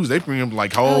Fresh Produce, they bring them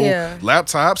like whole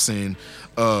laptops and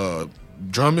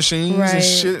drum machines and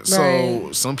shit.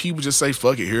 So some people just say,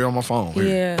 fuck it, here on my phone. Here.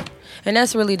 Yeah. And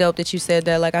that's really dope that you said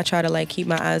that. Like, I try to like keep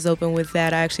my eyes open with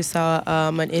that. I actually saw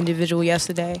an individual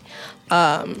yesterday.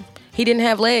 He didn't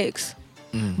have legs,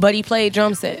 but he played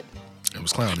drum set. It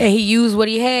was clowning. And he used what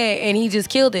he had, and he just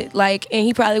killed it. Like, and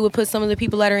he probably would put some of the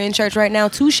people that are in church right now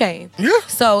to shame. Yeah.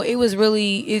 So it was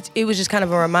really, it was just kind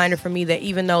of a reminder for me that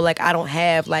even though, like, I don't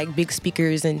have, like, big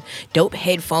speakers and dope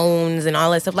headphones and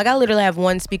all that stuff, like, I literally have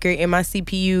one speaker and my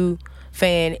CPU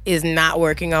fan is not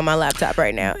working on my laptop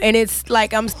right now. And it's,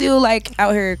 like, I'm still, like,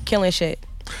 out here killing shit.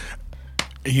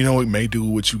 You know, it may do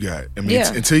what you got. I mean,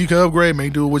 until you can upgrade, may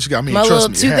do what you got. I mean, my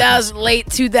trust little me, late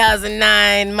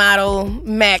 2009 model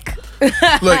Mac.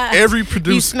 Look, every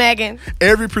producing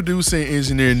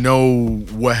engineer know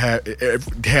what had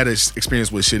an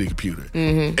experience with a shitty computer.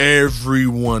 Every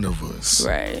one of us.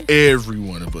 Right. Every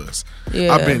one of us.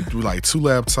 Yeah. I've been through like 2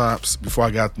 laptops before I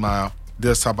got my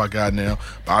desktop I got now.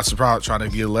 But I should probably try to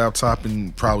get a laptop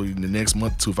in probably the next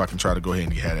month or two if I can try to go ahead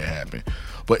and have that happen.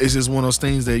 But it's just one of those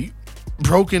things that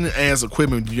broken as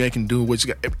equipment, you can do what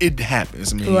you got. It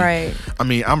happens. Right.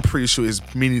 I'm pretty sure it's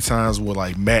many times where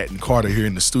like Matt and Carter here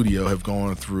in the studio have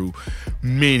gone through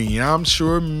many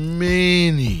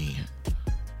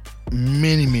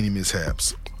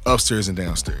mishaps upstairs and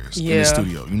downstairs in the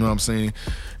studio. You know what I'm saying?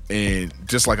 And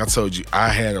just like I told you, I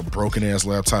had a broken ass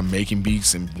laptop making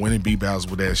beats and winning beat battles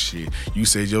with that shit. You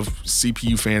said your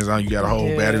CPU fans on, you got a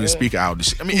whole battery and speaker out.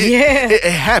 This shit. It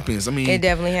happens. It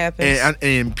definitely happens.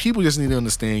 And people just need to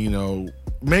understand,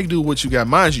 make do what you got.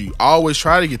 Mind you, always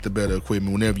try to get the better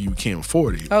equipment whenever you can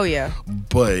afford it. Oh yeah.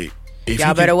 But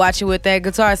y'all better watch it with that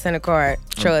Guitar Center card.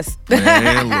 Trust.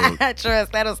 Man, look.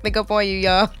 Trust. That'll sneak up on you,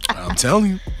 y'all. I'm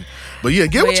telling you. But yeah,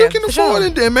 get what you can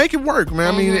afford and make it work,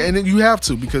 man. And then you have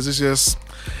to, because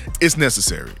it's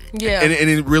necessary. Yeah. And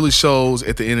it really shows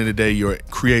at the end of the day your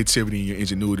creativity and your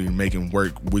ingenuity in making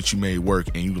work what you made work,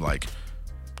 and you like,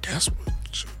 that's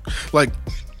what like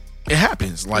it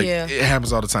happens. Like it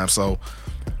happens all the time. So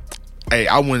hey,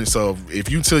 I wouldn't. So if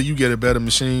you get a better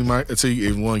machine, if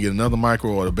you want to get another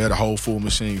micro or a better whole full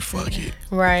machine, fuck it.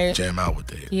 Right. Jam out with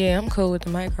that. Yeah, I'm cool with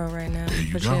the micro right now. There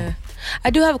you go. Yeah.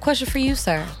 I do have a question for you,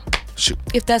 sir. Shoot.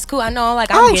 If that's cool, I know I'm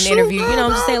getting interviewed. You know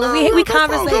what I'm saying? We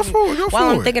conversating while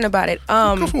I'm thinking about it.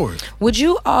 Go for it. Would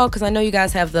you all? Because I know you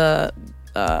guys have the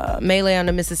Melee on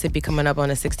the Mississippi coming up on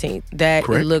the 16th. That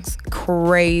looks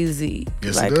crazy.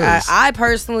 Yes, like it does. I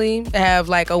personally have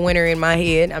like a winner in my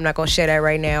head. I'm not gonna share that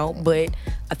right now, but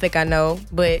I think I know.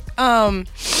 But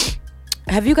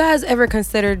have you guys ever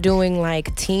considered doing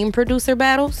like team producer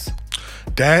battles?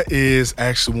 That is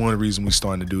actually one of the reasons we're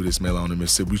starting to do this Melee on the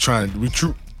Mississippi.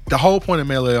 The whole point of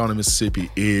Melee on the Mississippi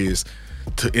is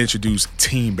to introduce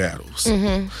team battles.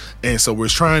 Mm-hmm. And so we're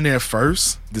trying that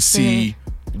first to see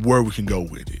where we can go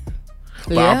with it.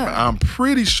 But I'm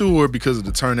pretty sure, because of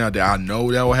the turnout that I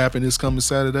know that will happen this coming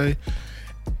Saturday,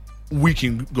 we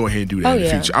can go ahead and do that in the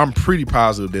future. I'm pretty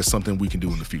positive there's something we can do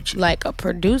in the future. Like a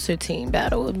producer team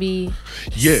battle would be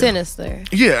sinister.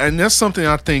 Yeah, and that's something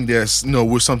I think that's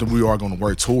we're something we are going to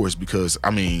work towards, because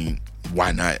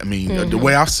why not? The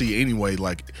way I see it anyway,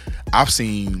 like I've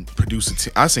seen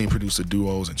producer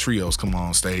duos and trios come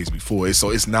on stage before, so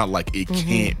it's not like it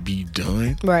can't be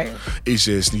done. Right. It's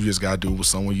just you just gotta do it with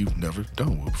someone you've never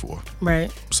done with before.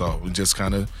 Right. So we just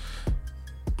kind of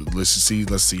let's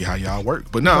see how y'all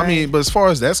work. But no, but as far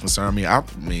as that's concerned,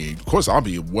 of course I'll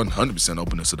be 100%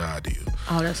 open to the idea.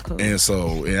 Oh, that's cool.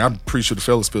 And I'm pretty sure the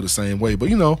fellas feel the same way. But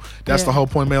that's the whole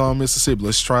point of Melee on Mississippi.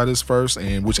 Let's try this first,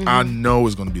 and which I know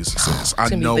is going to be a success.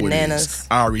 I know it is.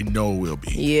 I already know it will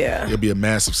be. Yeah, it'll be a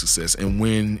massive success. And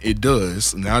when it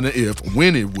does,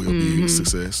 when it will be a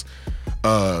success,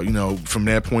 from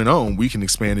that point on, we can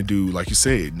expand and do, like you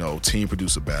said, team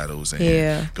producer battles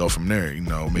and go from there.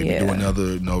 Maybe do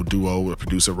another duo or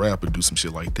producer rap or do some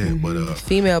shit like that. But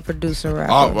female producer rap,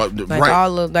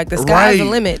 the sky's the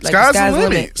limit. Like sky's the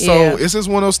limit. So it's just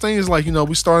one of those things. Like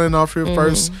we starting off here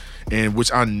first, and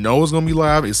which I know is gonna be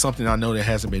live. It's something I know that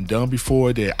hasn't been done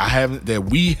before, that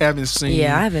we haven't seen.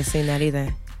 Yeah, I haven't seen that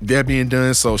either. That being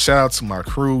done, so shout out to my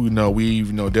crew.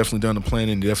 We've definitely done the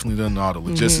planning, definitely done all the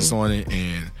logistics on it,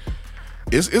 and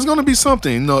it's gonna be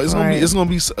something. It's gonna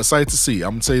be a sight to see.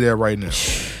 I'm gonna tell you that right now.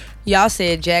 Y'all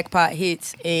said jackpot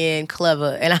hits and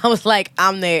clever, and I was like,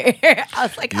 I'm there. I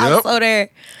was like, I'm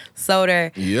so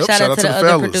there. Yep. Shout out to the other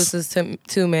fellas. producers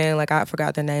too, man. Like I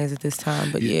forgot their names at this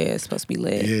time, but it's supposed to be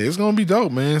lit. Yeah, it's gonna be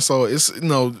dope, man. So it's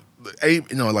like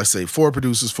I say, 4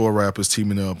 producers, 4 rappers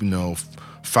teaming up.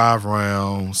 5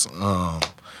 rounds.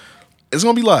 It's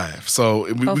gonna be live, so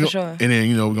for sure. And then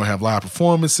we're gonna have live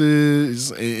performances,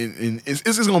 and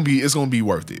it's gonna be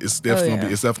worth it. It's definitely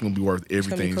gonna be worth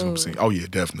everything it's gonna be seen. Oh yeah,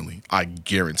 definitely. I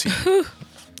guarantee you.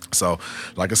 So,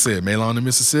 like I said, Melee on the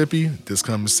Mississippi this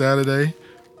coming Saturday.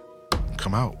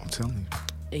 Come out, I'm telling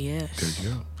you. Yes. There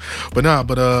you go. But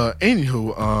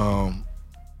anywho,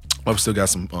 I've still got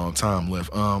some time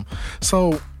left.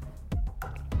 So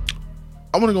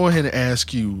I want to go ahead and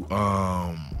ask you,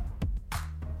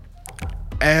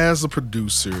 as a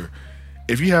producer,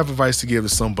 if you have advice to give to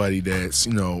somebody that's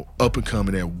up and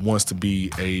coming that wants to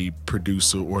be a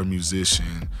producer or a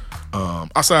musician,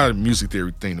 outside of the music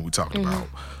theory thing that we talked about,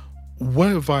 what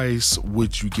advice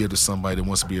would you give to somebody that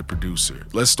wants to be a producer?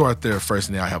 Let's start there first,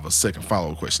 and then I have a second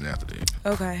follow-up question after that.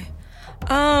 Okay.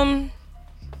 I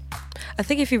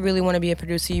think if you really want to be a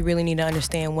producer, you really need to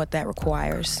understand what that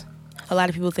requires. A lot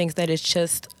of people think that it's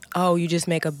just, you just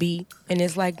make a beat. And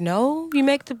it's like, no, you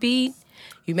make the beat.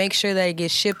 You make sure that it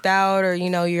gets shipped out, or,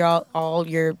 you're all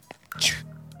your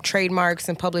trademarks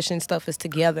and publishing stuff is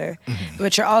together,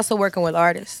 but you're also working with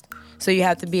artists. So you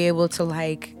have to be able to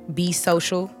like be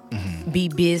social, be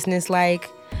business-like,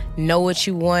 know what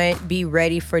you want, be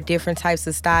ready for different types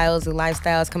of styles and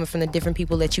lifestyles coming from the different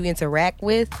people that you interact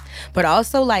with, but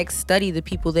also like study the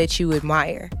people that you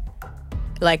admire.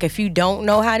 Like if you don't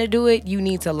know how to do it, you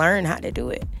need to learn how to do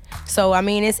it. So, I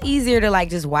mean, it's easier to like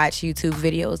just watch YouTube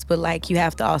videos, but like you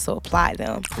have to also apply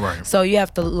them. Right. So you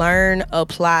have to learn,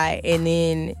 apply, and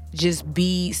then just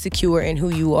be secure in who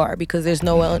you are, because there's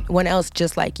no one else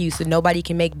just like you. So nobody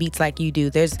can make beats like you do.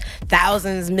 There's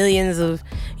thousands, millions of,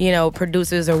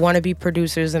 producers or wannabe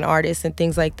producers and artists and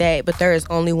things like that, but there is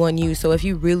only one you. So if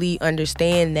you really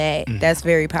understand that, that's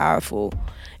very powerful.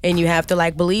 And you have to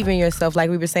like believe in yourself. Like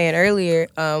we were saying earlier,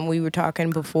 we were talking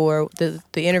before the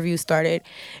interview started.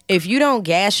 If you don't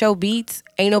gas your beats,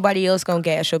 ain't nobody else gonna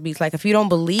gas your beats. Like if you don't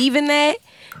believe in that,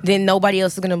 then nobody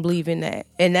else is gonna believe in that.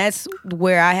 And that's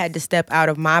where I had to step out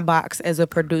of my box as a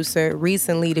producer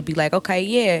recently to be like, okay,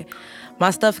 yeah,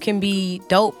 my stuff can be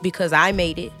dope because I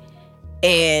made it.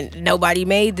 And nobody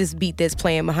made this beat that's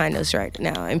playing behind us right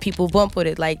now. And people bump with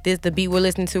it. Like the beat we're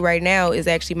listening to right now is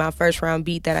actually my first round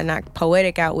beat that I knocked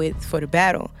Poetic out with for the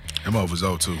battle. Them overs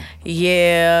out too.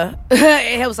 Yeah.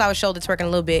 It helps our shoulder twerking a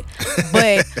little bit.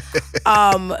 But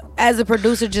as a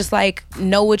producer, just like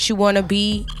know what you want to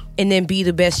be and then be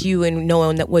the best you and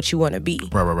knowing what you want to be.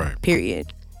 Right.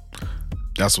 Period.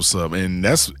 That's what's up. And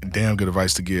that's damn good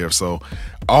advice to give. So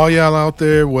all y'all out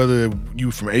there, whether you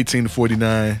from 18 to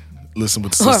 49, listen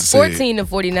what the sister said. 14 to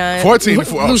 49. 14 to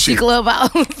 49. Oh, Lucy shit. Club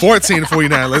out. 14 to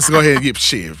 49. Let's go ahead and get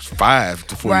 5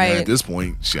 to 49 right. at this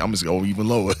point. Shit, I'm just going even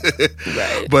lower.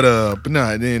 Right. But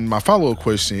nah, then my follow-up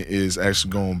question is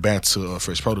actually going back to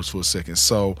Fresh Produce for a second.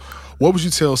 So what would you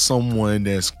tell someone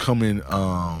that's coming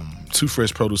to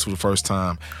Fresh Produce for the first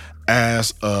time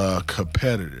as a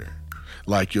competitor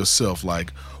like yourself?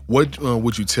 Like, what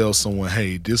would you tell someone,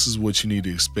 hey, this is what you need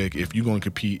to expect if you're going to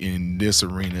compete in this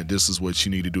arena, this is what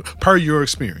you need to do, per your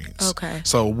experience? Okay.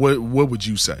 So what would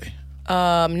you say?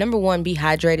 Number one, be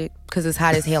hydrated, because it's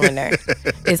hot as hell in there.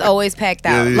 It's always packed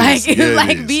out.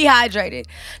 Yeah, be hydrated.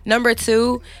 Number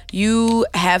two, you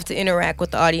have to interact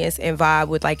with the audience and vibe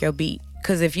with like your beat.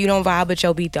 Because if you don't vibe with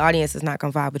your beat, the audience is not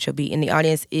going to vibe with your beat. And the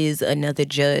audience is another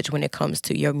judge when it comes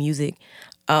to your music.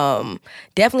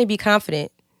 Definitely be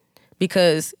confident,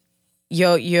 because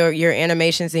your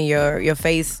animations and your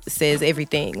face says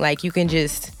everything. Like you can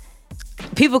just,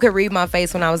 people could read my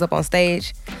face when I was up on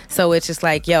stage. So it's just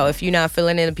like, yo, if you're not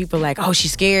feeling it and people are like, oh,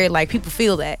 she's scared, like people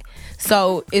feel that.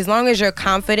 So as long as you're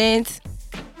confident,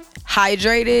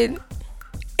 hydrated,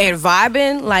 and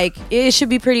vibing, like it should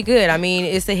be pretty good. I mean,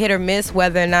 it's a hit or miss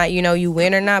whether or not you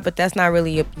win or not, but that's not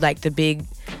really like the big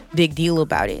deal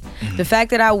about it. The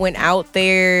fact that I went out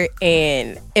there,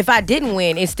 and if I didn't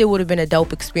win, it still would have been a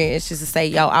dope experience just to say,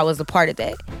 yo, I was a part of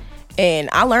that. And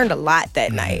I learned a lot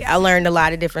that night. I learned a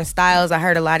lot of different styles. I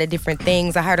heard a lot of different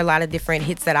things. I heard a lot of different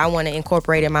hits that I want to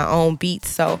incorporate in my own beats.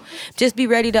 So just be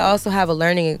ready to also have a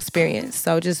learning experience.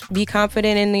 So just be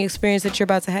confident in the experience that you're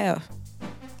about to have.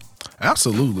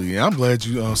 Absolutely. I'm glad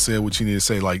you said what you need to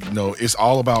say. Like, no, it's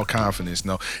all about confidence.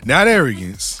 No, not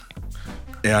arrogance.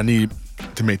 And I need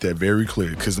to make that very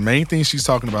clear, because the main thing she's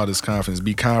talking about is confidence.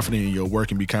 Be confident in your work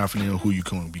and be confident in who you're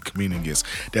going to be competing against.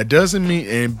 That doesn't mean,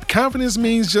 and confidence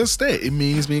means just that. It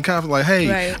means being confident. Like,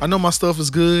 hey, right. I know my stuff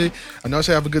is good. I know I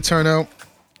should have a good turnout.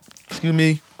 Excuse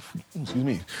me.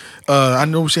 I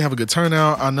know we should have a good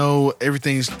turnout. I know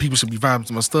people should be vibing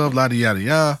to my stuff. Yada yada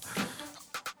yada.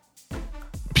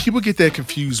 People get that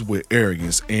confused with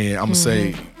arrogance, and I'm gonna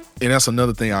say, and that's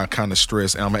another thing I kind of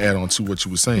stress, and I'm gonna add on to what you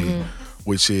were saying,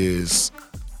 which is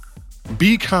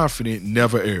be confident,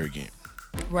 never arrogant.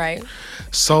 Right.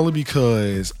 Solely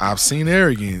because I've seen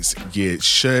arrogance get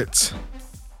shut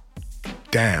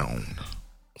down.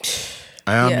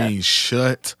 I mean,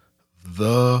 shut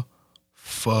the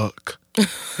fuck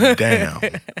down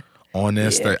on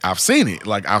that stage. I've seen it.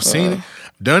 Like, I've seen it,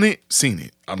 done it, seen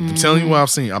it. I'm telling you what I've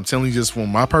seen. I'm telling you just from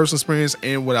my personal experience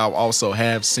and what I also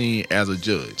have seen as a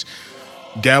judge.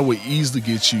 That would easily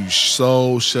get you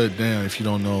so shut down if you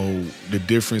don't know the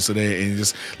difference of that, and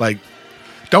just like,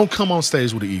 don't come on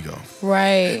stage with an ego.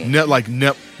 Right.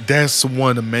 That's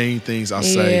one of the main things I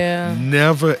say. Yeah.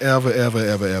 Never, ever, ever,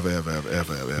 ever, ever, ever, ever,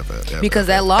 ever, ever, ever. Because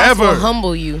that loss will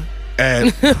humble you. And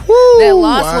that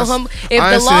loss will humble. If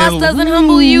the loss doesn't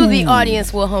humble you, the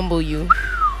audience will humble you.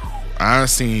 I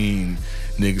seen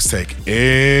niggas take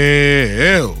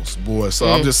L's, boy. So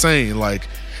I'm just saying, like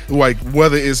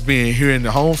whether it's being here in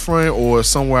the home front or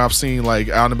somewhere I've seen like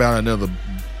out and about another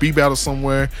beat battle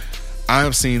somewhere,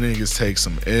 I've seen niggas take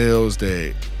some L's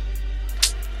that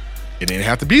it didn't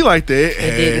have to be like that.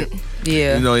 It didn't.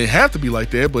 Yeah. You know, it had to be like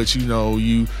that, but you know,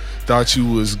 you thought you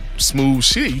was smooth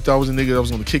shit. You thought it was a nigga that was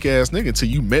gonna kick ass nigga until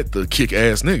you met the kick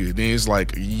ass nigga. Then it's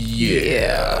like,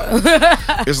 yeah.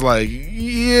 It's like,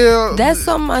 yeah. That's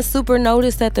something I super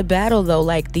noticed at the battle though,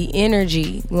 like the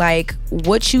energy. Like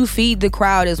what you feed the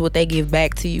crowd is what they give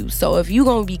back to you. So if you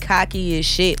gonna be cocky as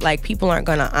shit, like people aren't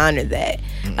gonna honor that.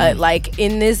 Like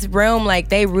in this realm, like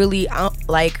they really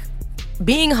like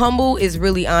being humble is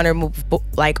really honorable,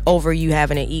 like over you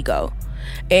having an ego.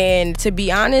 And to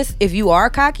be honest, if you are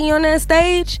cocky on that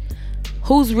stage,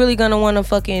 who's really gonna want to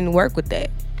fucking work with that?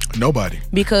 Nobody.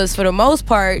 Because for the most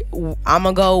part, I'm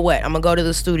gonna go to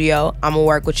the studio, I'm gonna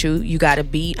work with you. You got a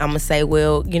beat, I'm gonna say,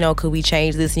 well, you know, could we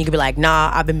change this? And you could be like,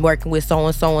 nah, I've been working with so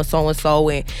and so and so and so,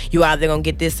 and you either gonna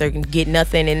get this or get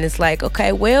nothing. And it's like,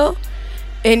 okay, well,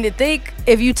 and to think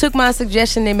if you took my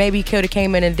suggestion, then maybe it could have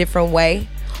came in a different way.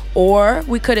 Or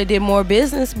we could have did more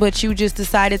business, but you just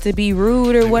decided to be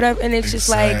rude or whatever. And it's just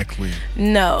like,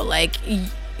 no, like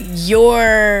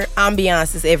your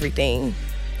ambiance is everything.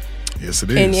 Yes,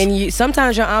 it is. And you,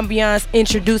 sometimes your ambiance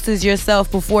introduces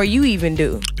yourself before you even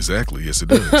do. Exactly. Yes, it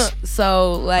does.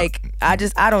 So like, I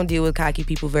don't deal with cocky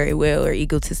people very well or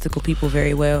egotistical people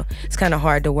very well. It's kind of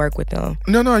hard to work with them.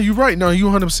 No, you're right. No,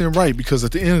 you're 100% right. Because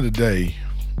at the end of the day,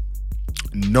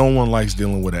 no one likes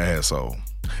dealing with an asshole.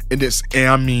 And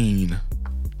I mean,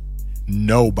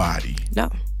 nobody. No.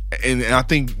 And I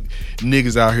think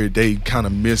niggas out here, they kind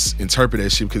of misinterpret that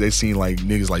shit because they seen like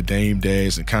niggas like Dame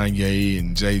Dash and Kanye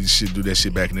and Jay shit do that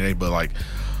shit back in the day. But like,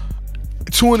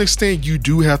 to an extent, you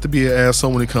do have to be an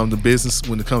asshole when it comes to business.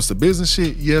 When it comes to business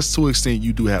shit, yes, to an extent,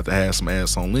 you do have to have some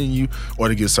asshole in you or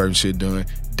to get certain shit done.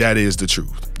 That is the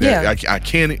truth. Yeah. I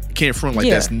can't front like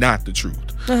that's not the truth.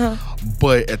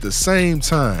 But at the same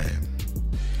time,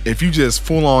 if you just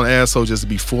full on asshole just to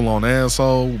be full on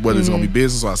asshole, whether it's gonna be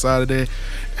business or outside of that,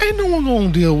 ain't no one gonna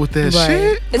deal with that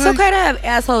shit. It's like, okay to have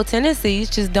asshole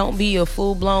tendencies, just don't be a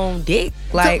full blown dick.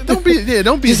 Like don't be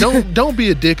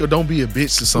a dick or don't be a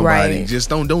bitch to somebody. Right. Just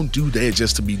don't do that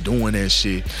just to be doing that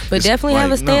shit. But it's definitely like,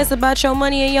 have a stance about your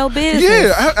money and your business.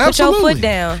 Yeah, absolutely. Put your foot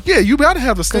down. Yeah, you gotta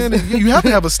have a standard. You have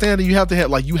to have a standard. You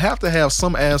have to have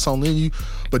some asshole in you,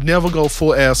 but never go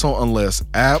full asshole unless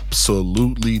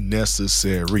absolutely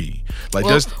necessary. Like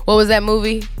what was that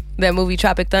movie? That movie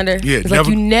Tropic Thunder? Yeah, it's like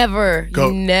you never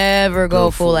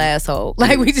go full asshole.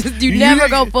 Like you never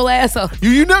go full asshole.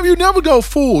 You never go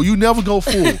full. You never go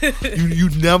full. you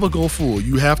never go full.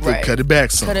 You have to cut it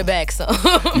back some.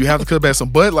 You have to cut it back some.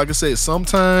 But like I said,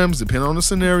 sometimes depending on the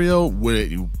scenario, where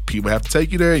people have to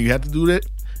take you there, and you have to do that.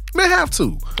 You may have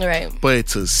to. Right. But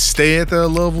to stay at that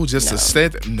level, to stay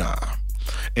at that, nah.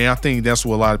 And I think that's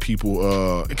what a lot of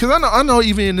people, because I know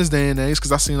even in this day and age,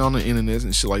 because I seen on the internet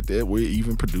and shit like that, where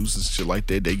even producers shit like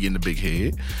that, they get in the big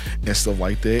head and stuff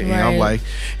like that. And I'm like,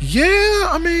 yeah,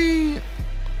 I mean,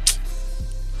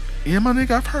 yeah, my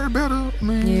nigga, I've heard better. I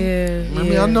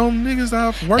mean, I know niggas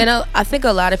I've worked. And I think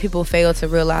a lot of people fail to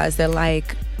realize that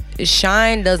like,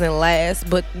 shine doesn't last,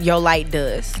 but your light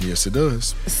does. Yes, it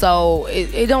does. So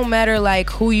it don't matter like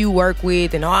who you work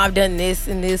with and I've done this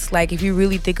and this. Like if you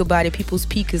really think about it, people's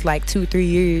peak is like 2-3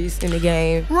 years in the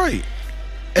game. Right.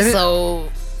 And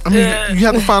you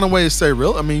have to find a way to stay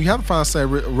real. I mean, you have to find stay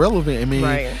relevant. I mean,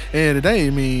 and today, I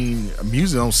mean,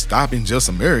 music don't stop in just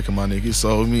America, my nigga.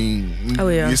 So I mean,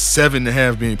 it's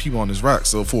 7.5 billion people on this rock.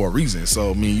 So for a reason.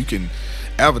 So I mean, you can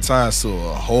advertise to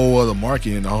a whole other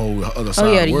market and a whole other side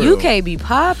of the world. The UK be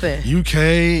popping.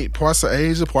 UK, parts of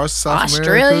Asia, parts of South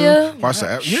Australia, America, parts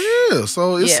of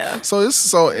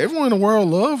so everyone in the world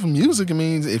love music. I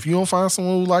mean, if you don't find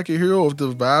someone who like it here, or if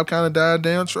the vibe kind of died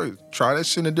down, try that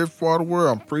shit in a different part of the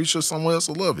world. I'm pretty sure someone else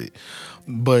will love it.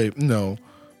 But no.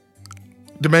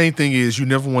 The main thing is you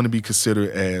never want to be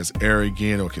considered as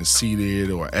arrogant or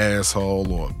conceited or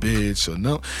asshole or a bitch or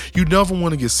no. You never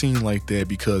want to get seen like that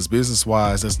because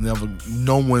business-wise,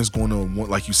 no one's going to want,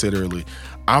 like you said earlier,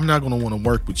 I'm not going to want to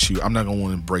work with you. I'm not going to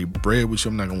want to break bread with you.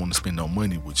 I'm not going to want to spend no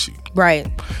money with you. Right.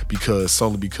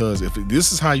 Solely because if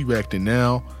this is how you acting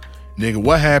now, nigga,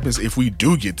 what happens if we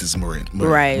do get this money?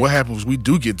 Right. What happens if we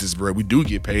do get this bread? We do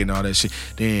get paid and all that shit.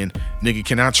 Then, nigga,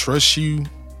 can I trust you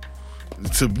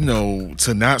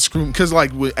to not screw? Because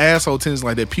like with asshole tendencies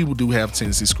like that, people do have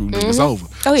tendency to screw niggas over.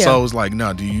 Oh yeah. So it's like,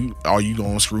 nah, are you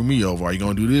gonna screw me over? Are you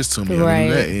gonna do this to me? Right.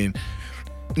 Do that? And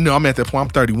I'm at that point. I'm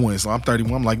 31, so I'm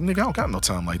 31. I'm like, nigga, I don't got no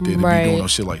time like that to be doing no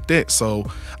shit like that.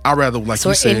 So I rather, like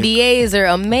you said, NDAs are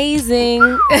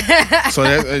amazing.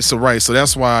 So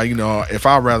that's why if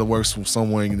I rather work with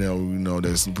someone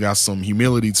that's got some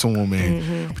humility to them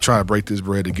and try to break this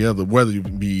bread together, whether you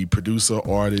be producer,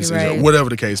 artist, whatever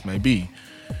the case may be.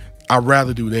 I'd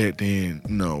rather do that than,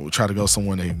 try to go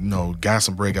somewhere that, got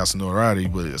some break, got some notoriety,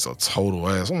 but it's a total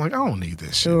ass. I'm like, I don't need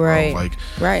this shit, right. bro. Like,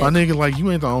 right. my nigga, like,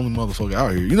 you ain't the only motherfucker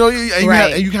out here. You know,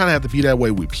 and you kind of have to be that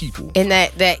way with people. And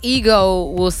that ego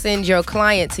will send your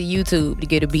client to YouTube to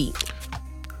get a beat.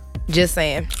 Just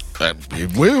saying.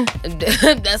 It will.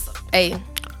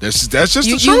 That's just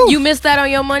the truth. You missed out on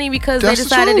your money because they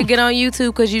decided to get on YouTube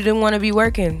because you didn't want to be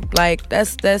working. Like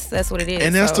that's what it is.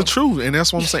 And that's the truth. And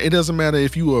that's what I'm saying. It doesn't matter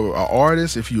if you are an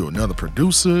artist, if you're another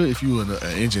producer, if you're an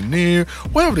engineer,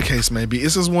 whatever the case may be.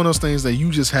 It's just one of those things that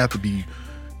you just have to be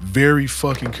very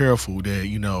fucking careful that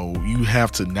you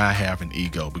have to not have an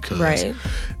ego because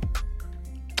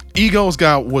egos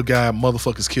got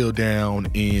motherfuckers killed down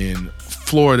in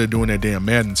Florida doing that damn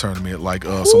Madden tournament like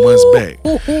some months back.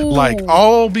 Like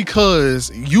all because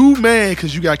you mad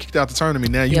because you got kicked out the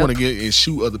tournament. Now you want to get and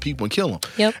shoot other people and kill them.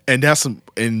 Yep. And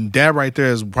that right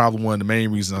there is probably one of the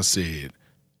main reasons I said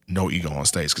no ego on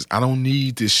stage because I don't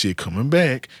need this shit coming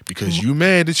back because you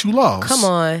mad that you lost. Come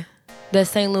on. That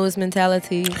St. Louis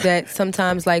mentality that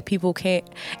sometimes like people can't,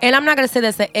 and I'm not gonna say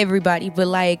that's to everybody, but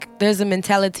like there's a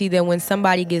mentality that when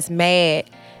somebody gets mad,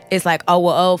 it's like,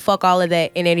 oh fuck all of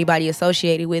that and anybody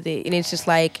associated with it, and it's just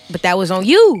like, but that was on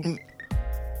you.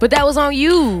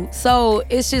 So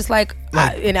it's just like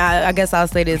I guess I'll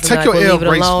say this and I'm not gonna leave it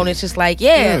alone. It's just like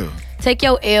take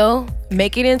your L,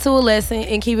 make it into a lesson,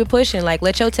 and keep it pushing. Like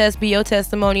let your test be your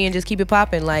testimony and just keep it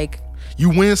popping. Like you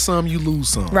win some, you lose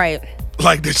some. Right.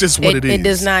 Like that's just what it is. It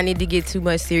does not need to get too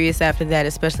much serious after that,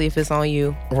 especially if it's on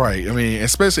you. Right. I mean,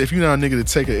 especially if you're not a nigga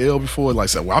to take an L before, like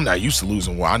say, well, I'm not used to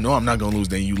losing. Well, I know I'm not gonna lose.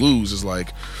 Then you lose. It's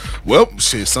like, well,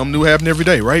 shit, something new happen every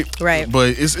day, right? Right.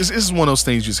 But it's one of those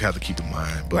things you just have to keep in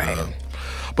mind. But,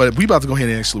 but we about to go ahead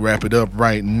and actually wrap it up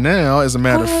right now. As a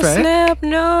matter of fact, snap!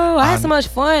 No, I had so much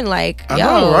fun. Like, I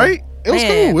know, right? It was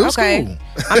cool. It was cool.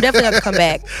 I'm definitely going to come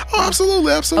back. Oh,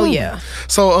 absolutely. Oh, yeah.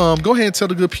 So go ahead and tell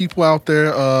the good people out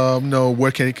there,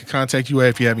 where can they contact you at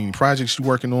if you have any projects you're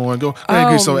working on. Go ahead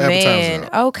and get some advertising.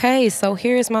 Okay, so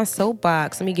here's my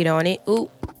soapbox. Let me get on it.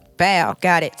 Ooh, bow.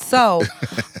 Got it. So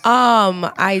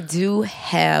I do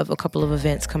have a couple of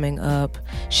events coming up.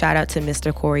 Shout out to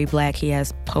Mr. Corey Black. He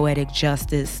has Poetic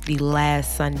Justice the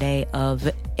last Sunday of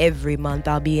every month.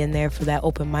 I'll be in there for that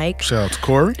open mic. Shout out to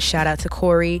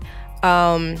Corey.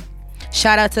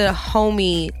 Shout out to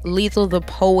homie Lethal the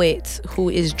Poet, who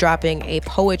is dropping a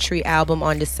poetry album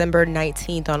on December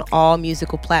 19th on all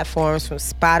musical platforms from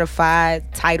Spotify,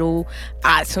 Tidal,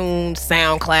 iTunes,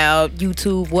 SoundCloud,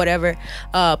 YouTube, whatever.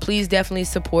 Please definitely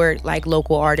support like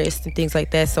local artists and things like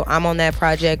that. So I'm on that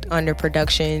project under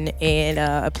production, and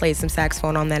I played some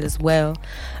saxophone on that as well.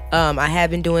 I have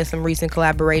been doing some recent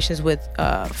collaborations with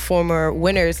former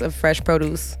winners of Fresh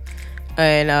Produce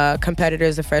and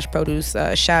competitors of Fresh Produce.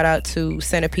 Shout out to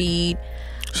Centipede.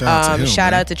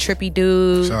 Shout out to Trippy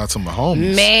Dude. Shout out to my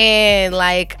homies. Man,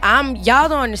 like y'all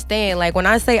don't understand. Like when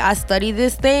I say I study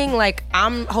this thing, like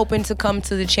I'm hoping to come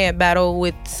to the champ battle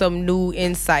with some new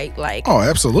insight. Like, oh,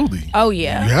 absolutely. Oh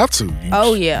yeah. You have to. You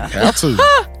have to.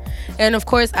 And of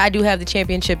course, I do have the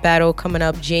championship battle coming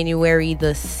up January the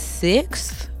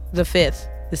 6th, the 5th,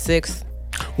 the 6th.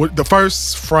 The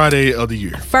first Friday of the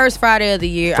year.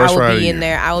 I will be in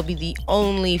there. I will be the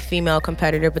only female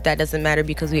competitor, but that doesn't matter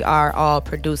because we are all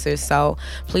producers. So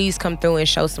please come through and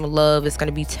show some love. It's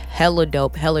gonna be hella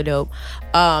dope.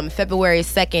 February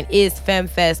 2nd is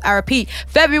FemFest. I repeat,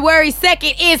 February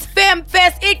 2nd is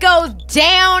FemFest. It goes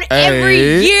down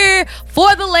every year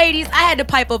for the ladies. I had to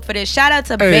pipe up for this. Shout out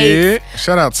to Bates.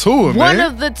 Shout out to her, man. One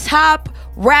of the top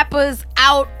rappers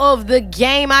out of the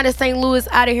game, out of St. Louis,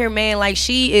 out of here, man. Like,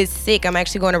 she is sick. I'm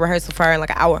actually going to rehearsal for her in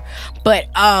like an hour. But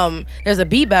there's a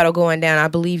beat battle going down. I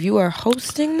believe you are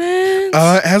hosting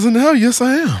that. As of now, yes,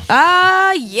 I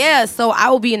am. Yeah. So I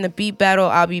will be in the beat battle.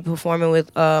 I'll be performing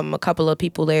with a couple of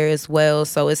people there as well.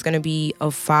 So it's gonna be a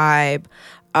vibe.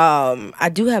 I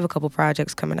do have a couple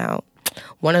projects coming out.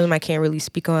 One of them I can't really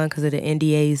speak on because of the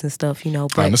NDAs and stuff, you know.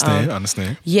 But, I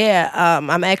understand. Yeah,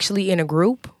 I'm actually in a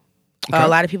group. Okay. A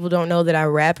lot of people don't know that I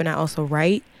rap and I also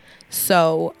write.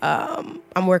 So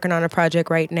I'm working on a project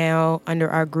right now under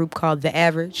our group called The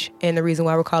Average. And the reason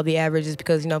why we're called The Average is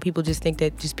because, you know, people just think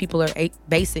that just people are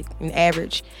basic and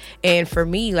average. And for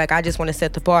me, like, I just want to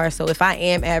set the bar. So if I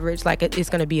am average, like,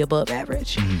 it's going to be above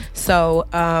average. Mm-hmm. So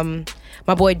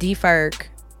my boy D-Ferg,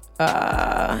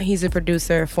 he's a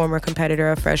producer, former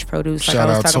competitor of Fresh Produce. Like I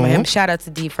was talking about him. Shout out to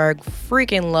D-Ferg.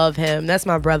 Freaking love him. That's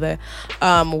my brother.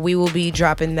 We will be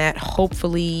dropping that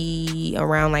hopefully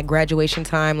around like graduation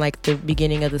time, like the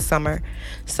beginning of the summer.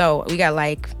 So we got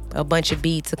like a bunch of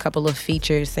beats, a couple of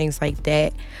features, things like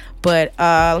that. But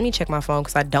let me check my phone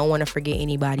because I don't want to forget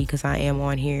anybody because I am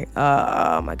on here.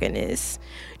 Oh my goodness.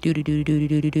 I'm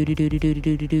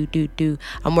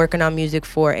working on music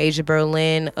for Asia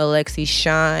Berlin, Alexi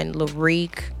Shine,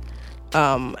 Larique.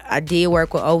 I did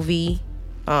work with OV.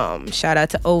 Shout out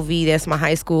to OV, that's my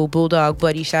high school bulldog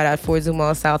buddy. Shout out Fort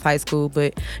Zumwalt South High School.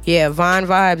 But yeah, Von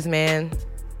Vibes, man.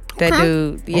 That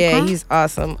dude, yeah, he's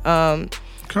awesome.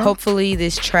 Hopefully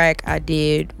this track I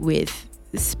did with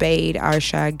Spade,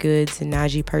 Arshad Goods, and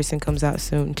Najee Person comes out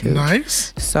soon too.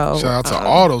 Nice. So shout out to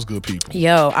all those good people.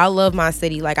 Yo, I love my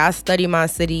city. Like, I study my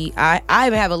city. I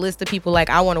even have a list of people like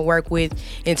I want to work with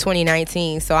in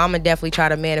 2019. So I'm gonna definitely try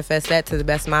to manifest that to the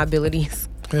best of my abilities.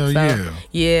 Hell yeah.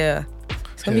 Yeah.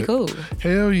 It's gonna be cool.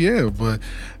 Hell yeah. But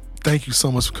thank you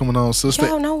so much for coming on, sister.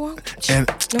 Yo, no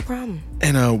problem.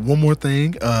 And one more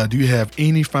thing. Do you have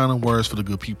any final words for the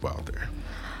good people out there?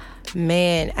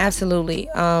 Man, absolutely.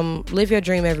 Live your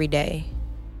dream every day.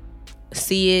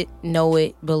 See it, know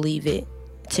it, believe it.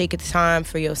 Take the time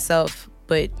for yourself,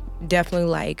 but definitely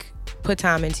like put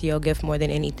time into your gift more than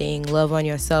anything. Love on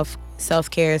yourself.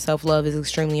 Self-care, self-love is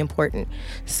extremely important.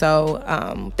 So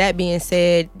that being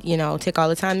said, take all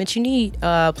the time that you need.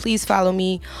 Please follow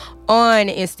me on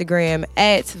Instagram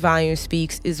at Volume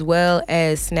Speaks, as well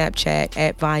as Snapchat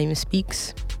at Volume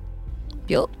Speaks.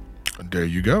 Yup. There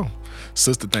you go.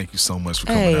 Sister, thank you so much for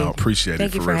coming out. Appreciate it.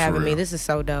 Thank you for having me. This is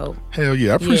so dope. Hell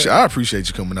yeah. I appreciate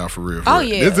you coming out for real. Oh,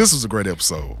 yeah. This was a great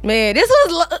episode. Man, this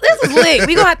was lit.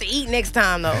 We gonna have to eat next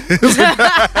time though.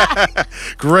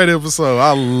 Great episode.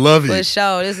 I love it. For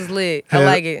sure. This is lit. I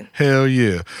like it. Hell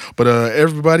yeah. But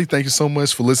everybody, thank you so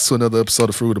much for listening to another episode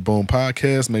of Fruit with the Boom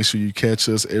podcast. Make sure you catch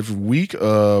us every week,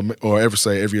 or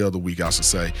every other week, I should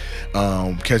say.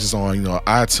 Catch us on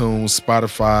iTunes,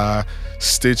 Spotify,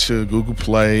 Stitcher, Google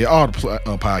Play, all the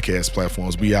podcast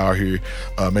platforms. We out here.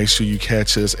 Make sure you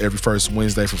catch us every first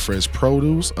Wednesday for Fresh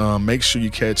Produce. Make sure you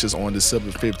catch us on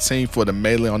December 15th for the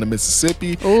Melee on the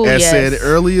Mississippi. Ooh, as said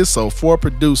earlier, so four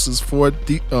producers, four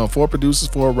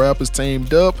rappers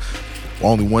teamed up.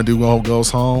 Only one dude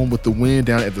goes home with the win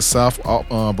down at the South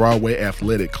Broadway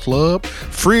Athletic Club.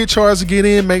 Free of charge to get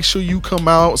in. Make sure you come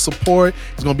out, support.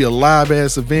 It's going to be a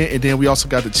live-ass event. And then we also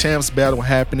got the Champs Battle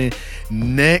happening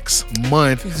next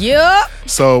month. Yep.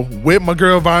 So with my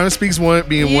girl Volume Speaks being one of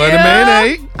the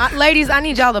main 8. Ladies, I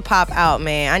need y'all to pop out,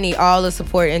 man. I need all the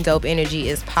support and dope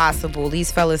energy as possible.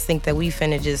 These fellas think that we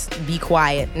finna just be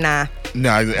quiet. Nah,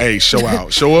 hey, show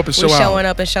out. Show up and show out. We're showing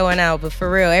up and showing out. But for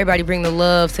real, everybody bring the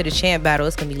love to the Champ Battle.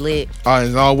 It's gonna be lit.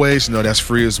 As always, that's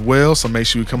free as well. So make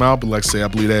sure you come out. But like I say, I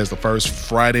believe that is the first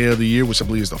Friday of the year, which I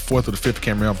believe is the 4th or the 5th.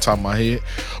 Can't remember off the top of my head.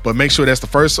 But make sure that's the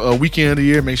first weekend of the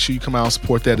year. Make sure you come out and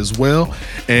support that as well.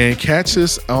 And catch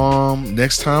us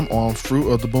next time on Fruit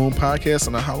of the Boom podcast.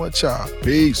 And I'll holla at y'all.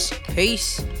 Peace.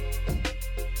 Peace.